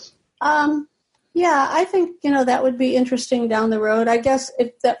 Yes. Yeah, I think, that would be interesting down the road. I guess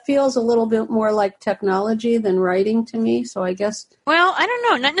that feels a little bit more like technology than writing to me, so I guess. Well, I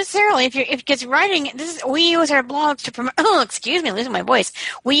don't know, not necessarily. Because writing, we use our blogs to promote. Oh, excuse me, I'm losing my voice.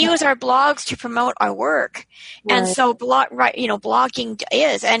 We use our blogs to promote our work, right. And so blogging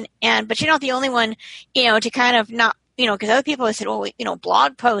is, but you're not the only one, to kind of not, because other people have said, well,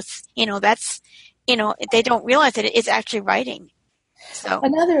 blog posts, that's, they don't realize that it's actually writing. So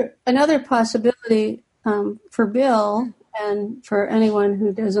another possibility for Bill and for anyone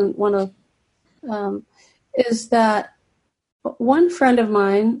who doesn't want to is that one friend of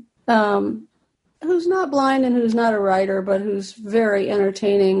mine who's not blind and who's not a writer, but who's very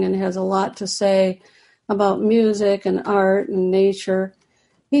entertaining and has a lot to say about music and art and nature.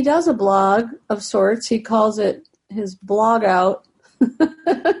 He does a blog of sorts. He calls it his blog out.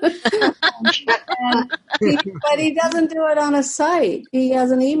 But he doesn't do it on a site. He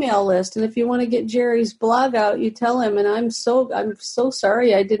has an email list, and if you want to get Jerry's blog out, you tell him. And I'm so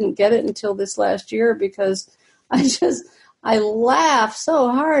sorry I didn't get it until this last year because I laugh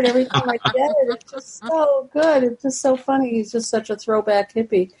so hard every time I get it. It's just so good. It's just so funny. He's just such a throwback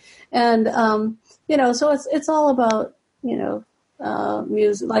hippie, and so it's all about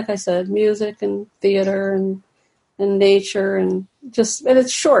music. Like I said, music and theater and nature and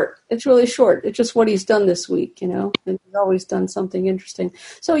it's short. It's really short. It's just what he's done this week, and he's always done something interesting.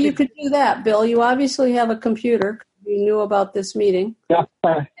 So you could do that, Bill. You obviously have a computer. You knew about this meeting. Yes,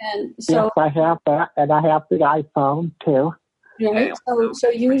 and so yes, I have that, and I have the iPhone too. Right. So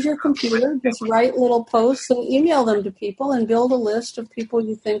use your computer, just write little posts and email them to people and build a list of people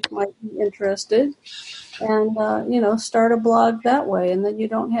you think might be interested and, start a blog that way. And then you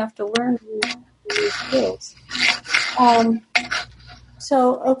don't have to learn these skills.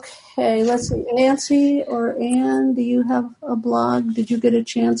 Okay, let's see. Nancy or Anne, do you have a blog? Did you get a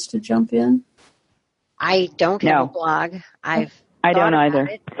chance to jump in? I don't have a blog. I don't either.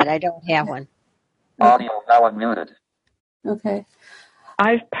 But I don't have one. Audio now unmuted. Okay.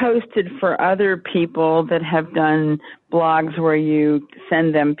 I've posted for other people that have done blogs where you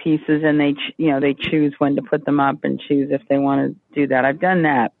send them pieces and they choose when to put them up and choose if they want to do that. I've done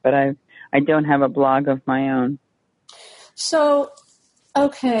that, but I don't have a blog of my own. So,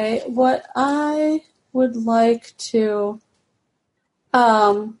 okay, what I would like to,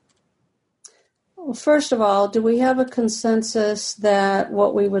 first of all, do we have a consensus that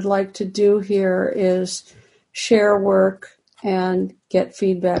what we would like to do here is share work and get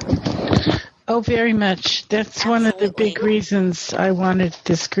feedback? Oh, very much. That's one of the big reasons I wanted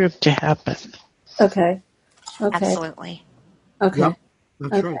this group to happen. Okay. Absolutely. Okay. Yep,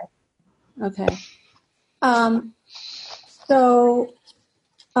 that's right. Okay.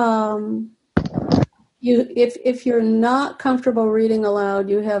 If you're not comfortable reading aloud,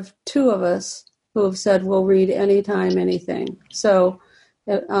 you have two of us who have said we'll read anytime, anything. So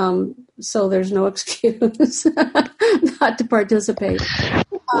there's no excuse not to participate.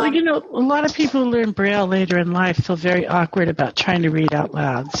 Well, a lot of people who learn Braille later in life feel very awkward about trying to read out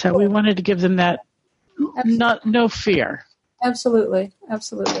loud. So we wanted to give them that no fear. Absolutely.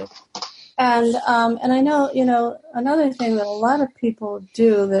 And I know, another thing that a lot of people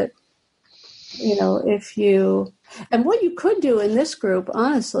do that, and what you could do in this group,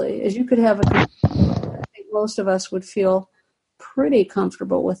 honestly, is you could have I think most of us would feel pretty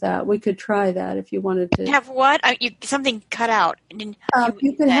comfortable with that. We could try that if you wanted to. Have what? Something cut out. You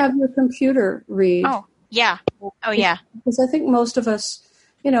could have your computer read. Oh, yeah. Because I think most of us,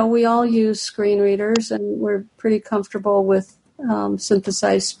 we all use screen readers and we're pretty comfortable with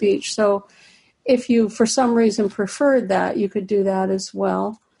synthesized speech. So if you, for some reason, preferred that, you could do that as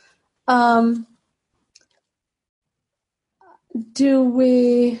well. Do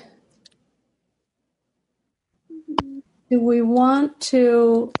we want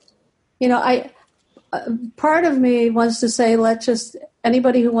to, part of me wants to say,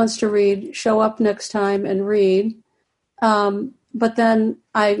 anybody who wants to read, show up next time and read. But then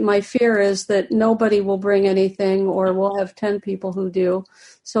my fear is that nobody will bring anything, or we'll have 10 people who do.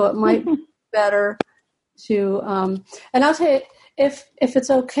 So it might be better to, and I'll tell you, if it's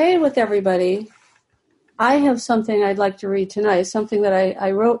okay with everybody, I have something I'd like to read tonight, something that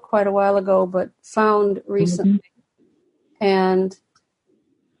I wrote quite a while ago, but found recently. Mm-hmm. And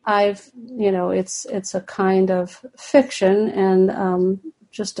it's a kind of fiction and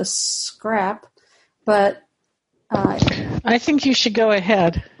just a scrap, but I think you should go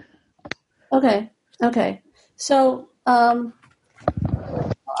ahead. Okay. So I'll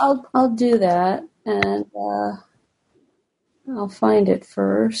do that, and I'll find it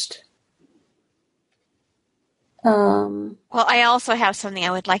first. Well, I also have something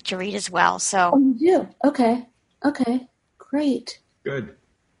I would like to read as well. So. Oh, you do? Okay. Great. Good.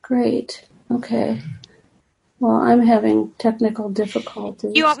 Great. Okay. Well, I'm having technical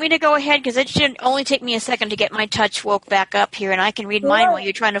difficulties. You want me to go ahead? Because it should only take me a second to get my touch woke back up here, and I can read mine while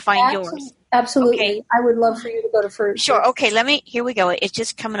you're trying to find yours. Absolutely. Okay. I would love for you to go to first. Sure. Okay, here we go. It's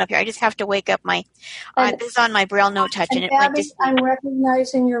just coming up here. I just have to wake up this is on my Braille note touch. And Abby, I'm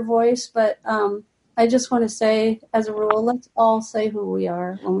recognizing your voice, but I just want to say, as a rule, let's all say who we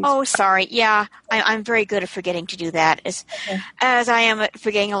are. Sorry. Yeah, I'm very good at forgetting to do that, as I am at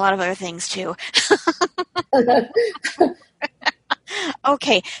forgetting a lot of other things, too.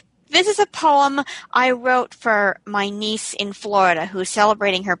 Okay. This is a poem I wrote for my niece in Florida who's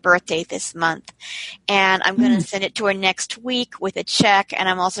celebrating her birthday this month. And I'm going to send it to her next week with a check, and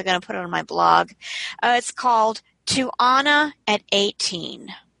I'm also going to put it on my blog. It's called To Anna at 18.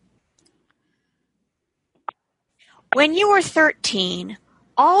 When you were 13,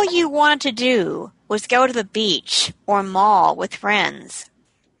 all you wanted to do was go to the beach or mall with friends.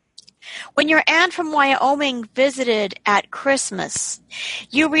 When your aunt from Wyoming visited at Christmas,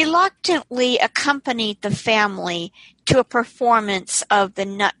 you reluctantly accompanied the family to a performance of the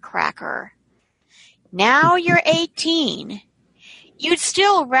Nutcracker. Now you're 18. You'd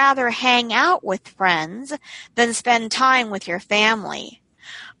still rather hang out with friends than spend time with your family.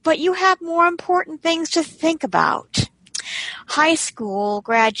 But you have more important things to think about. High school,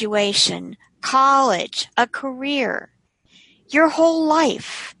 graduation, college, a career. Your whole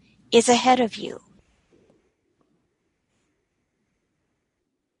life is ahead of you.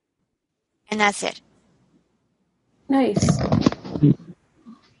 And that's it. Nice.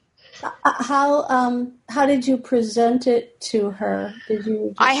 How did you present it to her? Did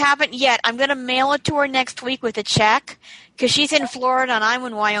you? I haven't yet. I'm going to mail it to her next week with a check because she's in Florida and I'm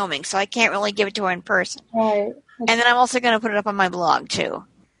in Wyoming, so I can't really give it to her in person. Right. And then I'm also going to put it up on my blog too.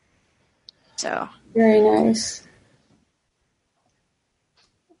 So very nice.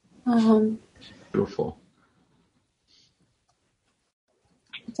 Beautiful.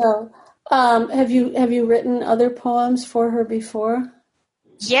 So, have you written other poems for her before?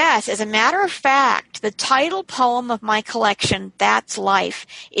 Yes, as a matter of fact, the title poem of my collection, That's Life,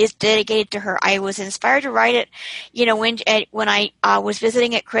 is dedicated to her. I was inspired to write it, when I was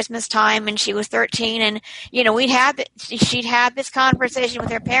visiting at Christmas time and she was 13 and, she'd had this conversation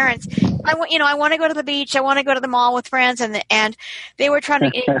with her parents. I want to go to the beach. I want to go to the mall with friends. And they were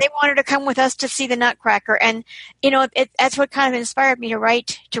they wanted to come with us to see the Nutcracker. And, that's what kind of inspired me to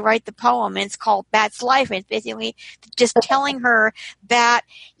write the poem. And it's called That's Life. And it's basically just telling her that,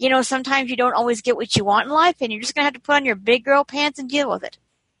 sometimes you don't always get what you want in life and you're just going to have to put on your big girl pants and deal with it.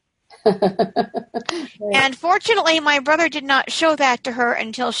 And fortunately, my brother did not show that to her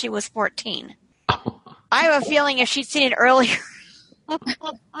until she was 14. I have a feeling if she'd seen it earlier,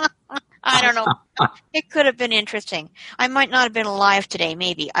 I don't know. It could have been interesting. I might not have been alive today,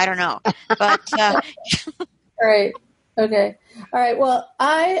 maybe. I don't know. But all right. Okay. All right. Well,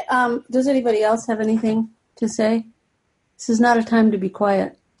 does anybody else have anything to say? This is not a time to be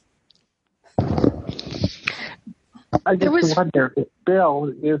quiet. I just wonder,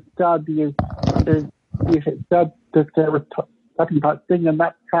 Bill, you said that they were talking about seeing the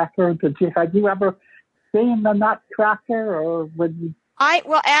Nutcracker. Had you ever seen the Nutcracker, or when you?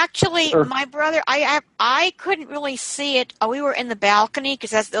 My brother, I couldn't really see it. We were in the balcony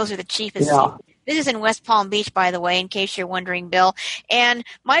because those are the cheapest seats. This is in West Palm Beach, by the way, in case you're wondering, Bill. And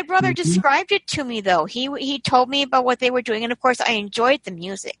my brother described it to me, though. He told me about what they were doing, and of course, I enjoyed the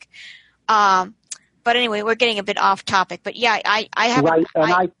music. But anyway, we're getting a bit off topic. But yeah, I have right.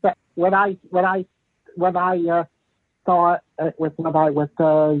 And when I saw it was when I was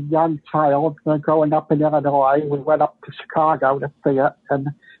a young child growing up in Illinois. We went up to Chicago to see it, and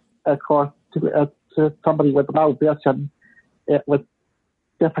of course, to somebody with low vision, it was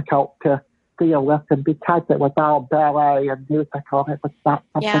difficult to deal with, and because it was all ballet and musical, it was not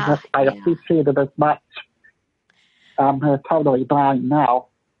something that I appreciated as much. I'm totally blind now.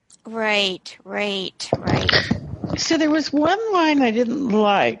 Right. So there was one line I didn't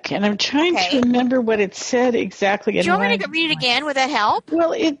like, and I'm trying to remember what it said exactly. Do you want me to read it again? Would that help?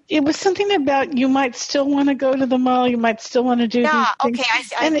 Well, it was something about you might still want to go to the mall, you might still want to do these things.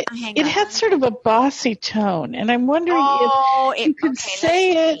 Okay. It had sort of a bossy tone, and I'm wondering if you could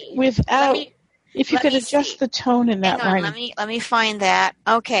say it without... If you could adjust the tone in that line. Let me find that.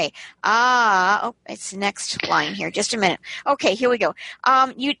 Okay. It's the next line here. Just a minute. Okay, here we go.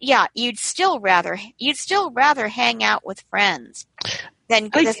 You'd still rather hang out with friends than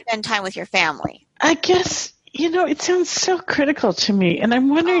spend time with your family. I guess, it sounds so critical to me, and I'm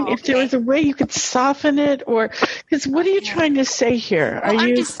wondering if there was a way you could soften it, because what are you trying to say here?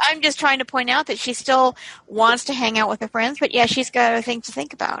 I'm just trying to point out that she still wants to hang out with her friends, but she's got other things to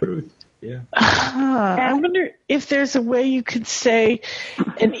think about. Yeah. I wonder if there's a way you could say,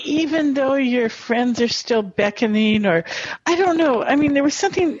 and even though your friends are still beckoning, or I don't know. I mean, there was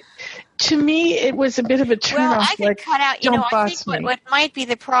something. To me, it was a bit of a turn off. Well, I could cut out. I think what might be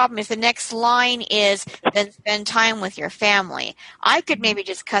the problem is the next line is then spend time with your family. I could maybe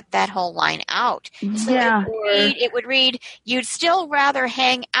just cut that whole line out. So it would read, you'd still rather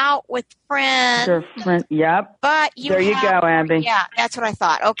hang out with friends. Yep. But there you go, Abby. Yeah, that's what I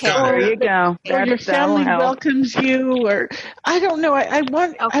thought. Okay. There you go. Or your family welcomes you, or I don't know. I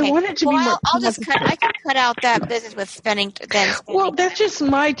want it to be more. I can cut out that business with spending. Well, that's just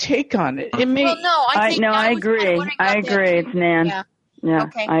my take on it. It may. Well, no, I agree. I agree. It's Nan. Yeah.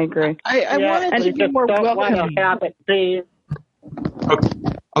 Okay. I agree. I want it to be more welcoming.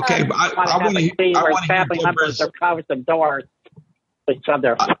 Okay, I want to hear Deborah's. Close the doors to each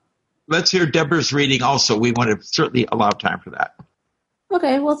other. Let's hear Deborah's reading also. We want to certainly allow time for that.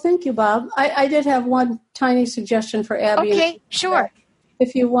 Okay, well, thank you, Bob. I did have one tiny suggestion for Abby. Okay, sure.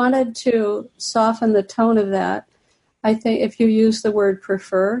 If you wanted to soften the tone of that, I think if you use the word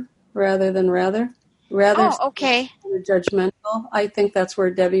prefer rather than rather judgmental, I think that's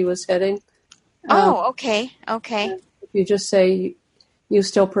where Debbie was heading. Okay. If you just say you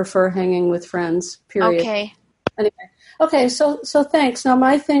still prefer hanging with friends, period. Okay. Anyway. Okay, so thanks. Now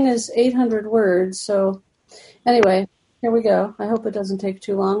my thing is 800 words, so anyway, here we go. I hope it doesn't take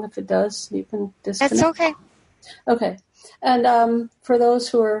too long. If it does, you can disconnect. That's okay. Okay. And for those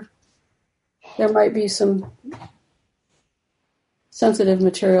who are there might be some sensitive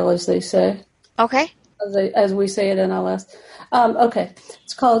material, as they say. Okay. As we say it in LS. Okay.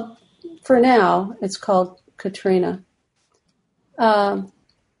 It's called, for now, it's called Katrina.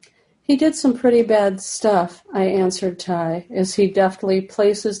 He did some pretty bad stuff, I answered Ty, as he deftly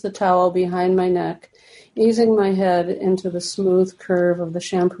places the towel behind my neck, easing my head into the smooth curve of the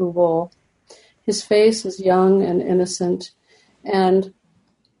shampoo bowl. His face is young and innocent, and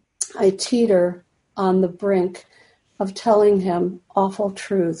I teeter on the brink of telling him awful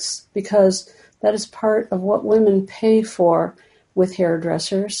truths, because that is part of what women pay for with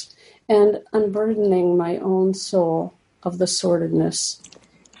hairdressers, and unburdening my own soul of the sordidness.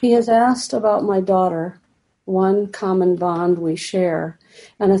 He has asked about my daughter, one common bond we share,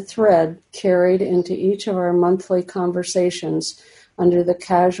 and a thread carried into each of our monthly conversations under the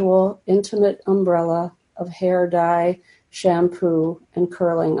casual, intimate umbrella of hair dye, shampoo, and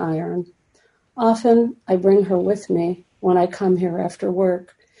curling iron. Often I bring her with me when I come here after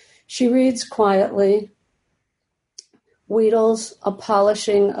work. She reads quietly, wheedles a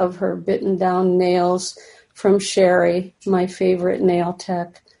polishing of her bitten-down nails from Sherry, my favorite nail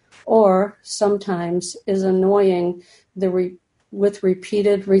tech, or sometimes is annoying with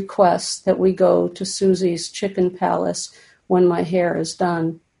repeated requests that we go to Susie's Chicken Palace when my hair is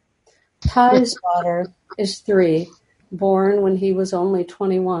done. Ty's daughter is 3, born when he was only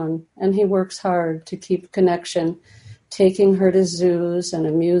 21, and he works hard to keep connection, taking her to zoos and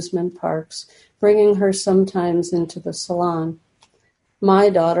amusement parks, bringing her sometimes into the salon. My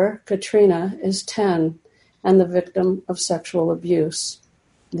daughter, Katrina, is 10 and the victim of sexual abuse.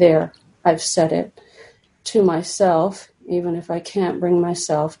 There, I've said it to myself, even if I can't bring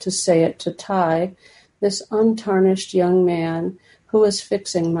myself to say it to Ty, this untarnished young man who is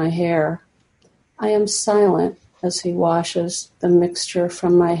fixing my hair. I am silent as he washes the mixture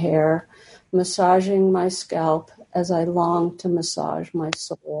from my hair, massaging my scalp as I long to massage my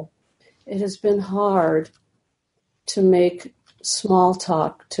soul. It has been hard to make small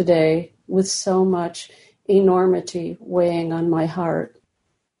talk today with so much enormity weighing on my heart.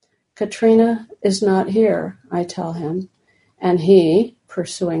 Katrina is not here, I tell him, and he,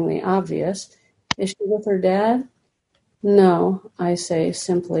 pursuing the obvious, is she with her dad? No, I say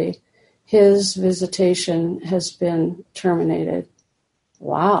simply, his visitation has been terminated.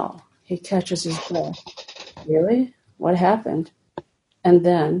 Wow, he catches his breath. Really? What happened? And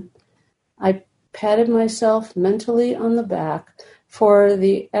then I patted myself mentally on the back for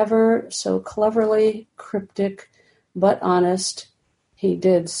the ever so cleverly cryptic but honest, he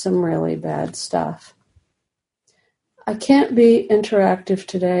did some really bad stuff. I can't be interactive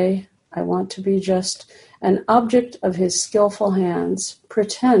today. I want to be just an object of his skillful hands.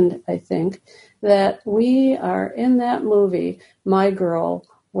 Pretend, I think, that we are in that movie, My Girl,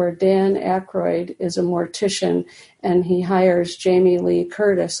 where Dan Aykroyd is a mortician and he hires Jamie Lee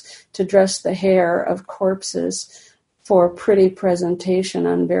Curtis to dress the hair of corpses for pretty presentation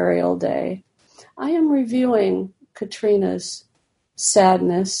on Burial Day. I am reviewing Katrina's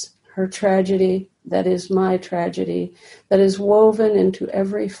sadness, her tragedy, that is my tragedy, that is woven into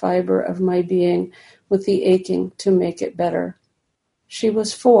every fiber of my being with the aching to make it better. She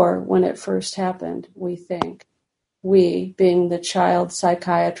was 4 when it first happened, we think. We, being the child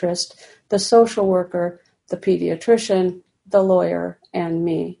psychiatrist, the social worker, the pediatrician, the lawyer, and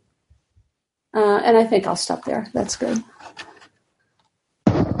me. And I think I'll stop there. That's good.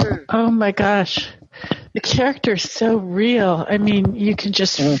 Oh my gosh. The character is so real. I mean, you can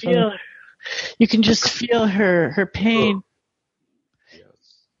just feel her pain.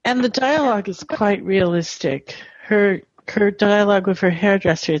 And the dialogue is quite realistic. Her dialogue with her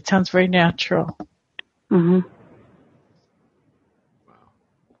hairdresser, it sounds very natural. Mm-hmm.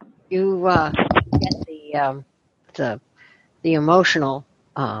 You get the emotional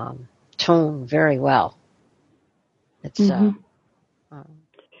tone very well. It's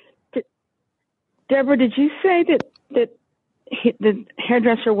Deborah, did you say that the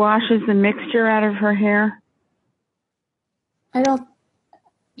hairdresser washes the mixture out of her hair? I don't.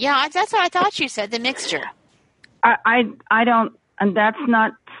 Yeah, that's what I thought you said, the mixture. I don't, and that's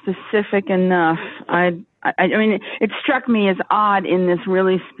not specific enough. I mean, it struck me as odd in this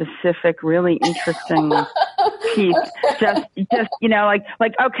really specific, really interesting piece. Just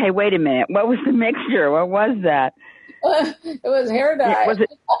like okay, wait a minute. What was the mixture? What was that? It was hair dye. Was it?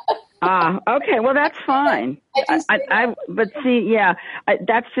 Okay. Well, that's fine. But see, yeah,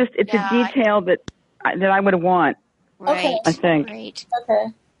 that's just it's a detail that I would want. Right. I think. Right.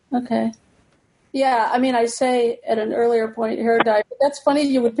 Okay. Yeah, I mean, I say at an earlier point, hair dye. But that's funny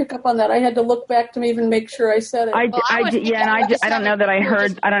you would pick up on that. I had to look back to even make sure I said it. I don't know that I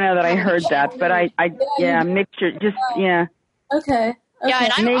heard that, but mixture, just, yeah. Okay.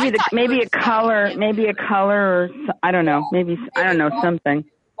 Yeah, and maybe a color, or I don't know, something.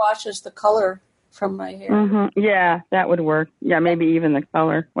 Washes the color from my hair. Mm-hmm. Yeah, that would work. Yeah, maybe even the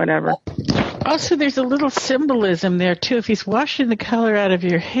color, whatever. Also, there's a little symbolism there, too. If he's washing the color out of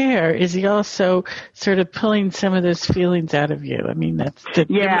your hair, is he also sort of pulling some of those feelings out of you? I mean, that's a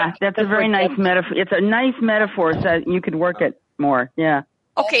very nice metaphor. It's a nice metaphor, so you could work it more, yeah.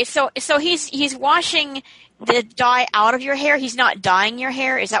 Okay, so he's washing the dye out of your hair. He's not dyeing your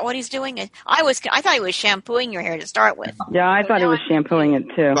hair. Is that what he's doing? I thought he was shampooing your hair to start with. Yeah, I thought he was shampooing it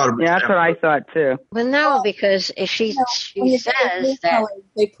too. Yeah, that's what I thought too. Well, no, because she says that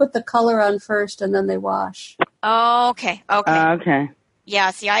they put the color on first and then they wash. Oh, okay. Okay.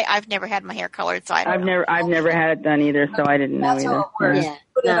 Yeah. See, I've never had my hair colored, so I've never had it done either, so I didn't know either. That's how it works. Yeah.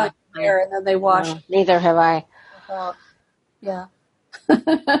 Put it on your hair and then they wash. No, neither have I. Yeah.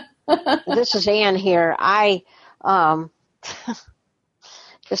 This is Ann here. I,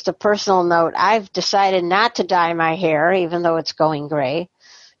 just a personal note, I've decided not to dye my hair, even though it's going gray,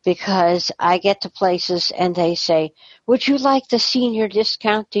 because I get to places and they say, "Would you like the senior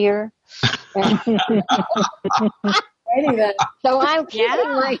discount, dear?" So I'm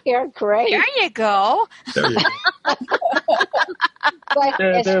keeping my hair gray. There you go. But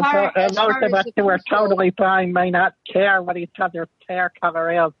most of us who are totally blind may not care what each other's hair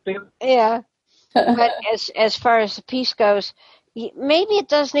color is. Yeah. But as far as the piece goes, maybe it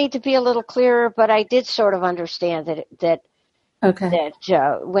does need to be a little clearer, but I did sort of understand that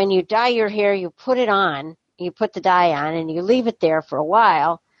when you dye your hair, you put it on, you put the dye on, and you leave it there for a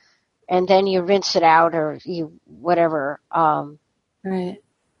while, and then you rinse it out or you whatever. Right.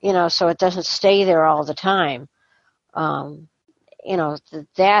 So it doesn't stay there all the time.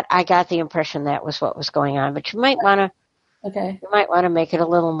 That I got the impression that was what was going on, but you might want to make it a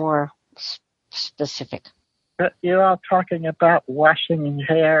little more specific. You're all talking about washing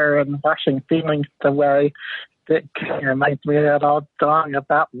hair and washing feelings away. That kind of reminds me of that old song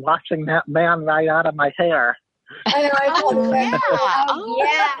about washing that man right out of my hair. Good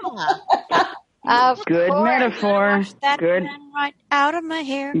metaphor. Good. Right out of my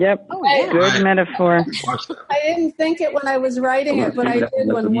hair. Yep. Good metaphor. I didn't think it when I was writing it, but I did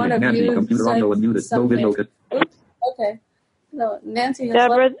when one of you said something. Oops. Okay. No, Nancy has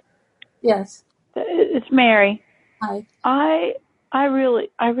Deborah. Yes. It's Mary. Hi. I really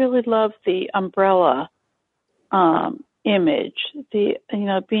love the umbrella image.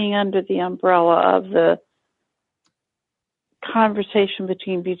 Being under the umbrella of the conversation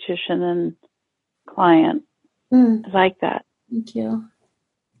between beautician and client. I like that. Thank you.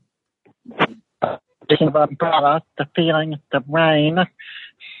 Speaking of umbrella, the feeling, the rain, that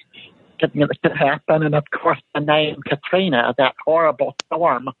could happen, and of course the name Katrina, that horrible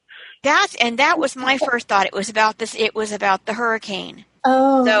storm. That was my first thought. It was about this. It was about the hurricane.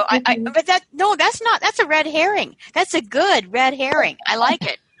 Oh. So that's a red herring. That's a good red herring. I like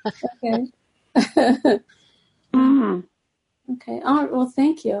it. Okay. Okay. All right. Well,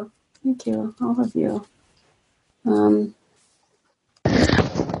 thank you. Thank you, all of you.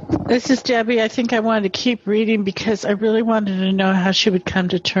 This is Debbie. I think I wanted to keep reading because I really wanted to know how she would come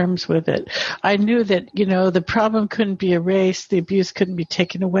to terms with it. I knew that, the problem couldn't be erased, the abuse couldn't be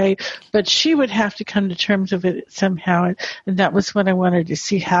taken away, but she would have to come to terms with it somehow, and that was what I wanted to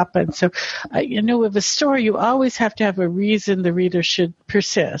see happen. So, with a story, you always have to have a reason the reader should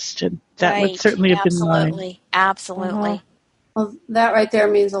persist, and that would certainly have been mine. Absolutely. Well, that right there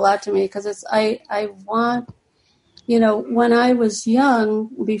means a lot to me because I want, when I was young,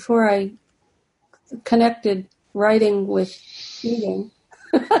 before I connected writing with eating,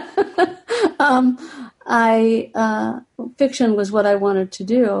 fiction was what I wanted to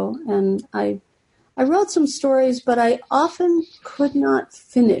do, and I wrote some stories, but I often could not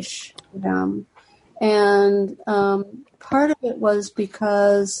finish them, and part of it was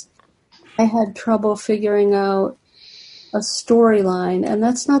because I had trouble figuring out a storyline, and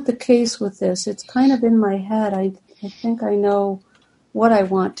that's not the case with this. It's kind of in my head. I think I know what I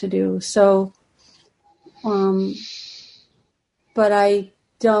want to do. So, but I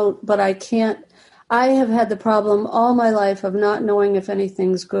can't. I have had the problem all my life of not knowing if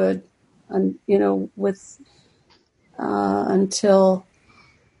anything's good, and until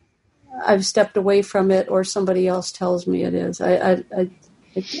I've stepped away from it or somebody else tells me it is. I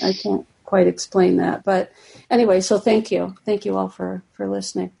can't quite explain that, but anyway, so thank you all for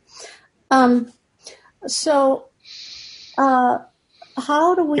listening.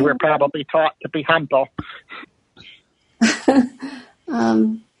 how do we? You were probably taught to be humble.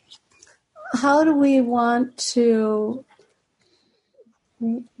 How do we want to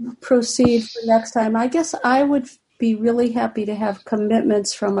proceed for next time? I guess I would be really happy to have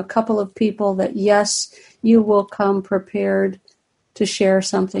commitments from a couple of people that, yes, you will come prepared to share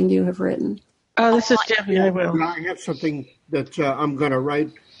something you have written. Oh, this is Debbie. I will. I have something that I'm going to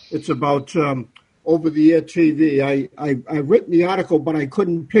write. It's about over-the-air TV. I've written the article, but I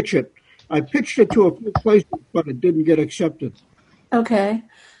couldn't pitch it. I pitched it to a few places, but it didn't get accepted. Okay.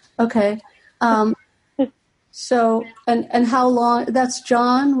 So, and how long? That's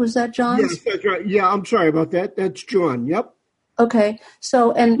John? Was that John? Yes, that's right. Yeah, I'm sorry about that. That's John. Yep. Okay.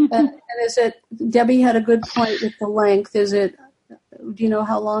 So, and is it, Debbie had a good point with the length. Is it, do you know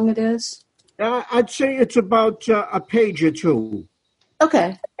how long it is? I'd say it's about a page or two.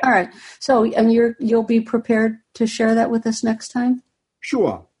 Okay. All right. So, and you'll be prepared to share that with us next time?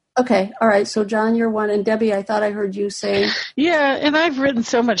 Sure. Okay. All right. So, John, you're one. And Debbie, I thought I heard you say. Yeah, and I've written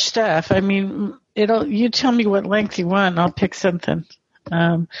so much stuff. I mean, you tell me what length you want, and I'll pick something.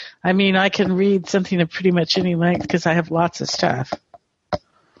 I mean, I can read something of pretty much any length because I have lots of stuff.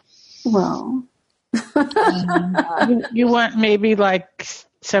 Well. You want maybe like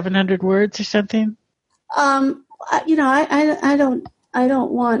 700 words or something? I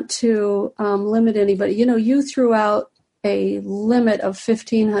don't want to limit anybody. You threw out a limit of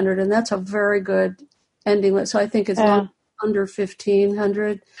 1,500, and that's a very good ending limit. So I think it's under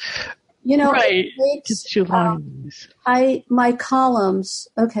 1,500. Right. It's too long. My columns,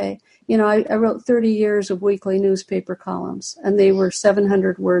 okay. I wrote 30 years of weekly newspaper columns, and they were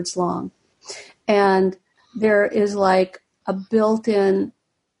 700 words long. And there is like a built-in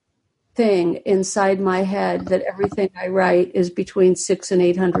thing inside my head that everything I write is between 600 and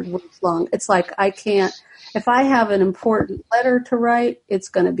 800 words long. It's like I can't, if I have an important letter to write, it's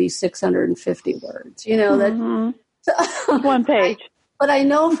going to be 650 words. That one page. But I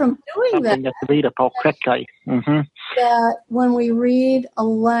know from doing Something that's readable quickly. that when we read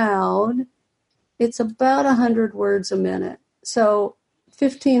aloud, it's about 100 words a minute. So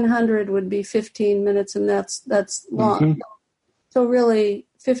 1,500 would be 15 minutes, and that's long. So really,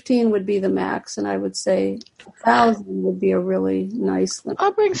 15 would be the max, and I would say 1,000 would be a really nice limit.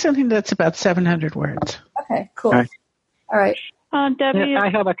 I'll bring something that's about 700 words. Okay, cool. All right. Debbie, I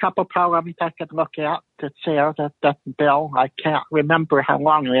have a couple programs I could look at that's there. That Bill, I can't remember how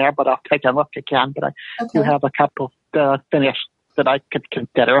long they are, but I'll take a look again. But I do have a couple finished that I could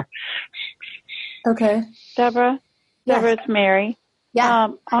consider. Okay. Deborah, it's Mary. Yeah.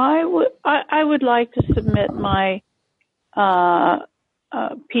 I would like to submit my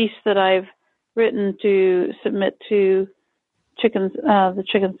piece that I've written to submit to the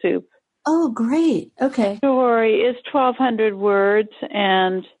chicken soup. Oh, great. Okay. Story is 1,200 words,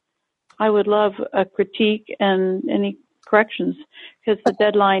 and I would love a critique and any corrections because the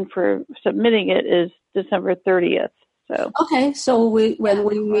deadline for submitting it is December 30th. So. Okay. So when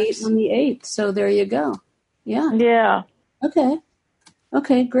we meet on the 8th. So there you go. Yeah. Yeah.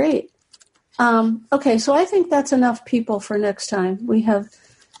 Okay, great. Okay, so I think that's enough people for next time. We have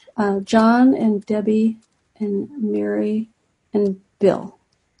John and Debbie and Mary and Bill,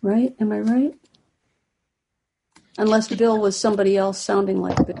 right? Am I right? Unless Bill was somebody else sounding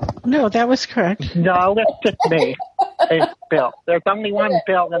like Bill. No, that was correct. No, that's just me. It's Bill. There's only one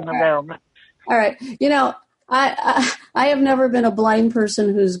Bill in the room. All right. I have never been a blind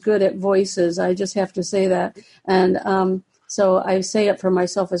person who's good at voices. I just have to say that. And so I say it for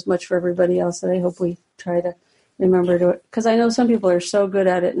myself as much for everybody else that I hope we try to remember to it. Because I know some people are so good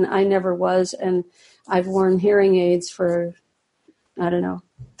at it, and I never was. And I've worn hearing aids for,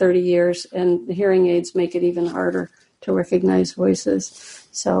 30 years. And the hearing aids make it even harder to recognize voices.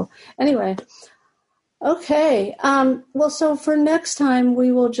 So anyway, okay. So for next time,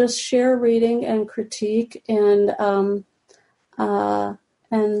 we will just share reading and critique, and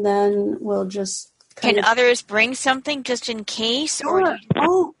then we'll just Can others bring something just in case? Sure.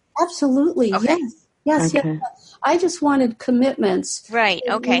 Oh, absolutely. Okay. Yes. I just wanted commitments. Right.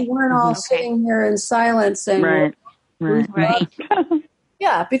 Okay. We weren't all sitting here in silence and right.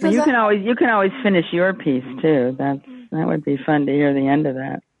 Yeah, because you can always finish your piece too. That would be fun to hear the end of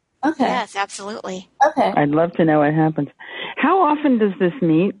that. Okay. Yes, absolutely. Okay. I'd love to know what happens. How often does this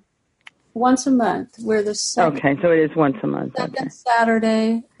meet? Once a month. We're the second. Okay, so it is once a month. Second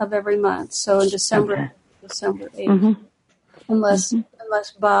Saturday of every month. So in December 8th. Mm-hmm. Unless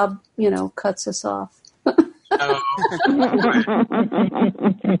Bob, cuts us off. No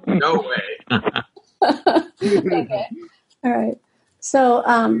way. Okay. All right. So,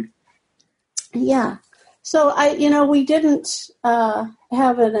 So we didn't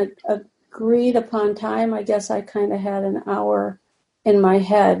have an agreed upon time. I guess I kind of had an hour in my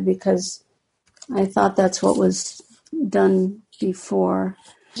head because I thought that's what was done before.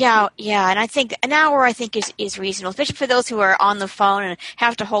 Yeah, and I think an hour is reasonable, especially for those who are on the phone and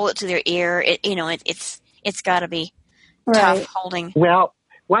have to hold it to their ear. It's got to be tough holding. Well,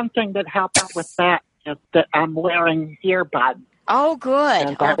 one thing that helped out with that is that I'm wearing earbuds. Oh, good.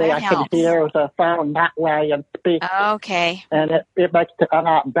 And that way I can hear the phone that way and speak. Okay. And it makes it a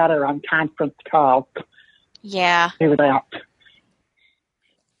lot better on conference calls. Yeah. Do that.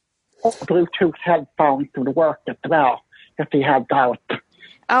 Bluetooth headphones would work as well if you had those.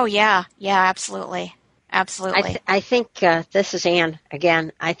 Oh, yeah, absolutely. I think this is Ann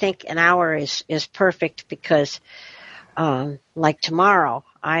again. I think an hour is perfect because, like tomorrow,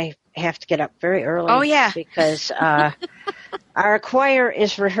 I have to get up very early. Oh, yeah. Because our choir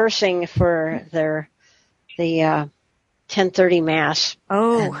is rehearsing for the 10:30 mass.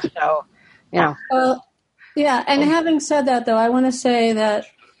 Oh, and so Well, yeah. And having said that, though, I want to say that.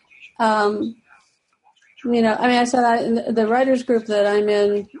 I said the writers group that I'm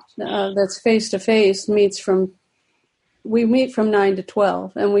in, that's face to face, we meet from 9 to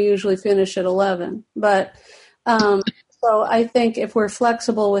 12, and we usually finish at 11. But so I think if we're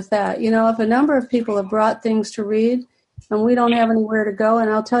flexible with that, if a number of people have brought things to read, and we don't have anywhere to go, and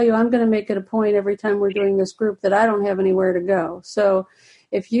I'll tell you, I'm going to make it a point every time we're doing this group that I don't have anywhere to go. So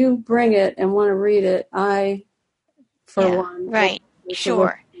if you bring it and want to read it, one, right,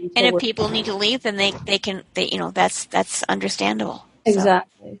 sure. And if people need to leave, then they can. That's understandable.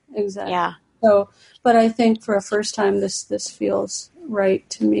 Exactly. Yeah. So, but I think for a first time, this feels right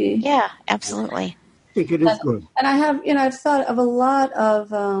to me. Yeah, absolutely. I think it is good. And I have, I've thought of a lot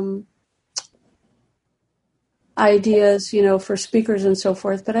of ideas, for speakers and so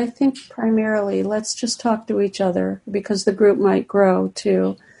forth. But I think primarily, let's just talk to each other because the group might grow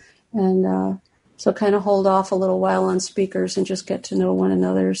too, and. So kind of hold off a little while on speakers and just get to know one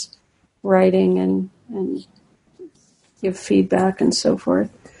another's writing and give feedback and so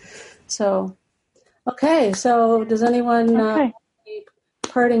forth. So, okay. So does anyone any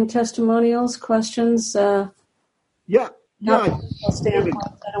parting testimonials, questions? Yeah. I'll stand.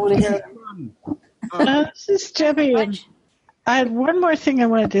 I don't want to hear them. This is Debbie. I had one more thing I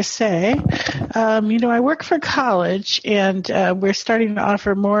wanted to say. I work for college, and we're starting to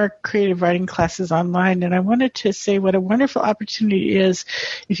offer more creative writing classes online. And I wanted to say what a wonderful opportunity is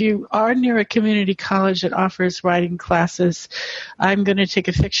if you are near a community college that offers writing classes. I'm going to take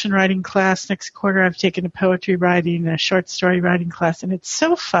a fiction writing class next quarter. I've taken a poetry writing, a short story writing class, and it's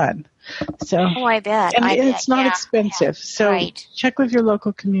so fun. So, I bet. And it's not expensive. So check with your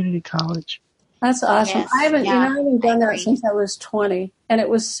local community college. That's awesome. Yes, I haven't done that since I was 20, and it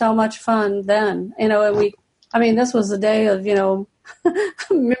was so much fun then. And this was the day of,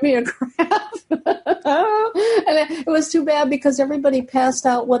 mimeograph. And it was too bad because everybody passed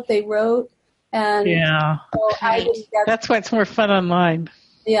out what they wrote. And so that's why it's more fun online.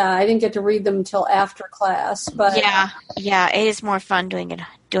 Yeah, I didn't get to read them until after class. But yeah, it is more fun doing it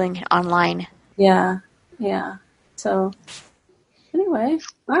online. Yeah. So anyway,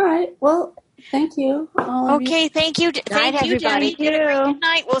 all right. Well, thank you. Okay, thank you. Thank you, Debbie. Good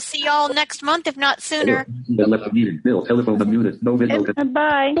night. We'll see you all next month, if not sooner. Bye.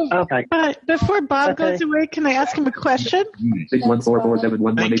 Okay. But before Bob goes away, can I ask him a question?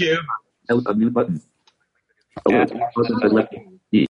 6144711. Thank you. Unmute button.